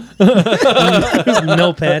turnbuckle. On.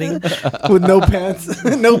 No padding. with no pants.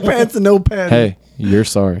 No pants and no pads. Hey, you're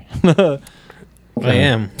sorry. I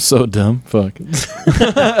am. So dumb. Fuck.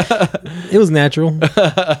 It was natural.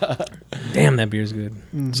 Damn, that beer's good.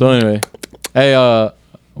 So anyway, hey,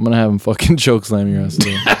 I'm gonna have him fucking choke slam your ass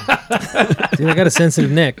today. Dude, I got a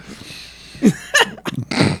sensitive neck.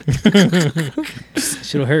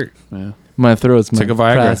 Shit'll hurt. Yeah. My throat's Take a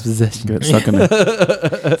my Viagra. prized possession. Get stuck in it.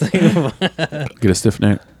 Get a stiff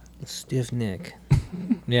neck. Stiff neck.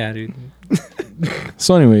 Yeah, dude.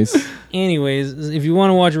 So anyways, If you want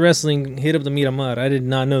to watch wrestling, hit up the Miramar. I did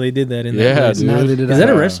not know they did that in that yeah, place. dude. Neither did Is that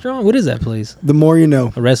a I. restaurant? What is that place? The more you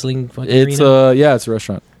know. A wrestling fucking It's arena? yeah, it's a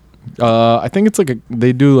restaurant. I think it's like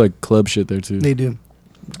they do like club shit there too. They do.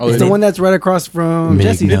 Oh, It's they the one that's right across from Mig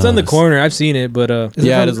Jesse's. It's on the Nice. corner. I've seen it, but Is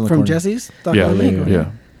Yeah, from, it is on the from corner. Jesse's. Yeah, Taco?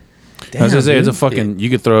 yeah. damn, I was gonna say it's a dude. fucking. You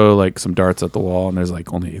could throw like some darts at the wall, and there's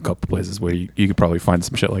like only a couple places where you could probably find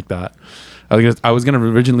some shit like that. I was gonna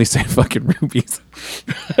originally say fucking rubies.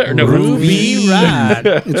 No, Ruby Ride.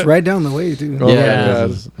 It's right down the way too. Oh Yeah. yeah,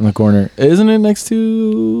 it's in the corner. Isn't it next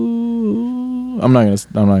to? I'm not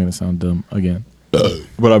gonna sound dumb again,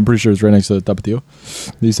 but I'm pretty sure it's right next to the Tapatio.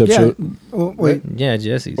 They used to have Yeah. show, Oh, wait. Yeah,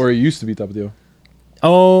 Jesse's. or it used to be Tapatio.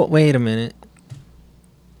 Oh, wait a minute.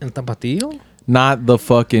 El Tapatío? Not the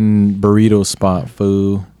fucking burrito spot,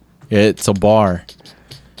 fool. It's a bar,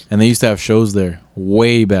 and they used to have shows there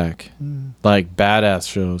way back, like badass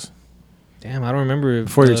shows Damn, I don't remember. If,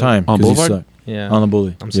 before your time. on 'cause you Boulevard? suck. Yeah. On the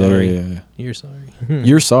bully. I'm Yeah, sorry. Yeah, yeah, You're sorry. yeah.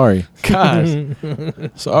 You're sorry.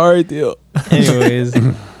 God. Sorry, Theo. Anyways,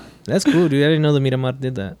 that's cool, dude. I didn't know the Miramar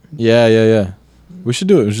did that. Yeah. We should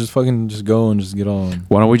do it. We should just go and just get on.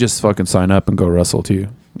 Why don't we just fucking sign up and go wrestle too?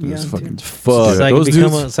 Yeah, Just fucking Fuck. So I could Those become,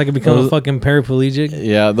 dudes. a those- fucking paraplegic.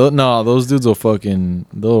 Yeah, those dudes will fucking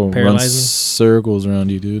run Paralyze me? circles around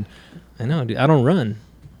you, dude. I know, dude. I don't run.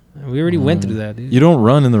 We already went through that, dude. You don't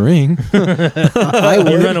run in the ring. I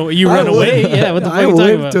would. You run I would. away? Yeah, what the fuck I are you talking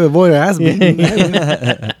would about? to avoid ass beating.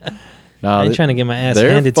 Nah, I ain't trying to get my ass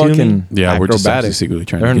they're handed to me. fucking yeah. We're just acrobatic. secretly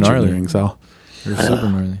trying They're to get you in gnarly. the ring, Sal. They're super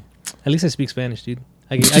gnarly. At least I speak Spanish, dude.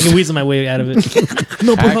 I can weasel my way out of it.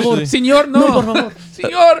 No, por favor. Actually- Señor, no, por favor.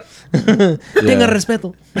 Señor. Tenga Yeah.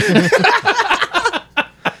 respeto.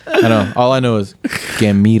 I know. All I know is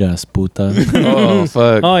que miras, puta. Oh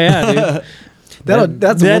fuck! Oh, yeah, dude.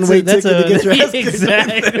 That's a one-way ticket to get your ass kicked.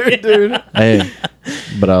 Exactly. dude. Hey,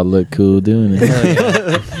 but I look cool doing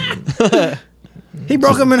it. He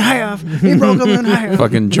broke him in half. He broke him in half.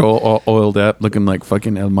 Fucking Joel oiled up, looking like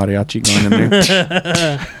fucking El Mariachi going in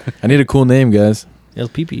there. I need a cool name, guys. El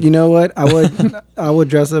Pipi. You know what? I would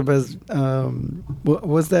dress up as what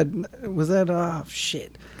was that? Oh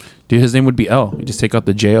shit. Dude, his name would be L. You just take out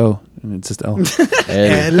the J-O and it's just L.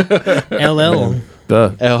 LL.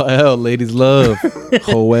 Duh. LL, ladies love.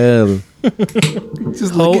 Joel.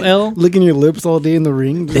 Just Ho-L? licking your lips all day in the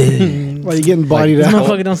ring while you're getting bodied This out.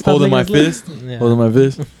 motherfucker don't stop Holding my licking his fist. lips. Yeah. Holding my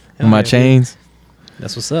fist. Hell My yeah, chains.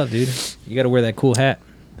 That's what's up, dude. You got to wear that cool hat.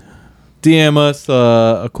 DM us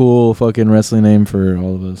a cool fucking wrestling name for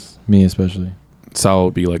all of us. Me especially. Sal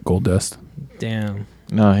would be like Gold Dust. Damn.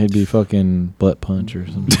 No, he'd be fucking butt punch or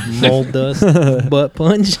something. Mold dust. Butt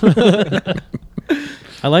punch.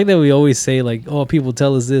 I like that we always say like, oh, people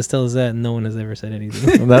tell us this, tell us that, and no one has ever said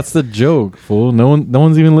anything. That's the joke, fool. No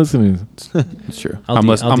one's even listening. It's true. I'll I'm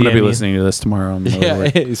DM going to be you. listening to this tomorrow. On the way to Yeah,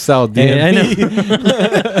 work. hey, Sal, DM Hey, I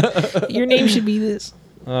me. know. Your name should be this.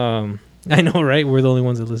 I know, right? We're the only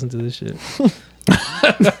ones that listen to this shit.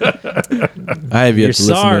 I have yet You're to listen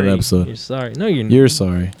to sorry. an episode. You're sorry. No, you're. You're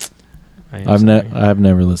sorry. I am sorry. I've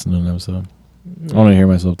never listened to an episode. I want to hear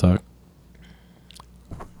myself talk.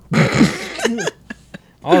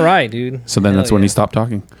 All right, dude. So then Hell that's when yeah. he stopped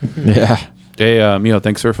talking. Yeah. Hey, Mio,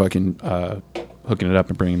 thanks for fucking hooking it up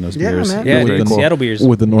and bringing those Yeah, beers. man. Yeah, With dude. the- Seattle beers.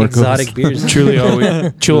 with the Norcos. Exotic beers.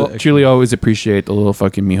 Truly always appreciate the little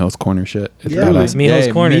fucking Mijo's Corner shit. It's Yeah, really- man.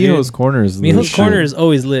 Mijo's Corner, dude. Mijo's Corner is Mijo's lit Corner shit. is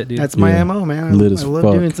always lit, dude. That's my Yeah. MO, man. Lit as I love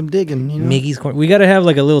fuck. doing some digging, you know. Miggy's Corner. We gotta have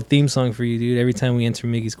like a little theme song for you, dude. Every time we enter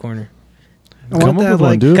Miggy's Corner, I want Come up that, with one,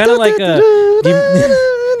 like, dude. kind of like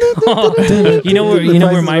you know where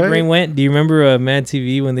Price my is Right? brain went. Do you remember Mad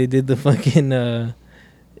TV when they did the fucking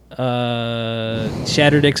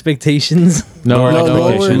Shattered Expectations? No,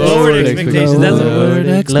 Lowered Expectations. That's what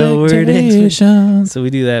it was. Lowered Expectations. So we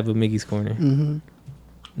do that, but Miggy's Corner. Mm-hmm.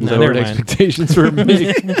 No, Lowered never mind. expectations for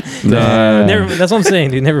me. Nah. That's what I'm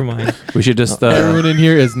saying, dude. Never mind. We should just Everyone in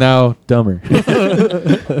here is now dumber.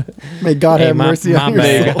 May God have mercy on your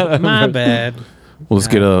soul. bad. My bad. we'll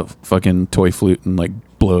just get a fucking toy flute and like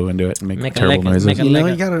blow into it and make, Make a terrible lick- noises. make a You know,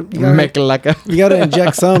 lick- you gotta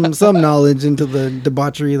inject some knowledge into the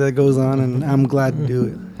debauchery that goes on, and I'm glad to do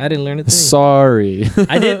it. I didn't learn a thing. Sorry.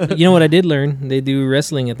 I did. You know what I did learn? They do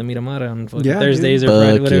wrestling at the Miramara on fucking Yeah, Thursdays dude. or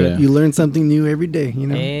Friday, Fuck whatever. yeah. You learn something new every day, you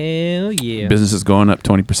know. Hell yeah. Business is going up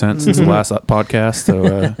 20% since the last podcast. So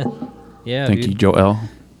Yeah, thank dude. you, Joel.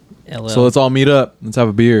 LL. So let's all meet up. Let's have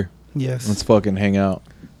a beer. Yes. Let's fucking hang out.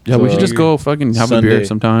 Yeah, we So, should just go fucking have a beer Sunday.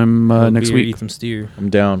 sometime next Beer, week. Eat some steer. I'm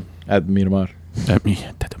down at Miramar. I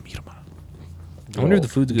wonder if the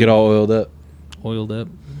food's good. Get all oiled up. Oiled up.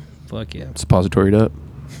 Fuck yeah. Suppositoried up.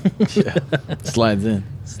 Slides in.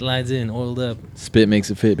 Slides in, oiled up. Spit makes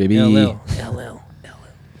it fit, baby. LL.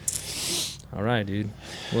 All right, dude.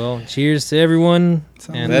 Well, cheers to everyone.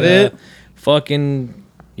 Sounds that it? Fucking,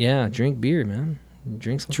 yeah, drink beer, man.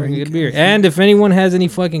 Drink some fucking Drink good beer. and- And if anyone has any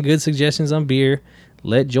fucking good suggestions on beer,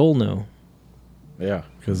 let Joel know. Yeah,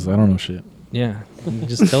 because I don't know shit. Yeah.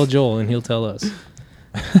 Just tell Joel and he'll tell us.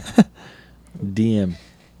 DM.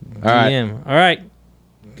 All right. DM. All right.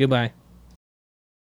 Goodbye.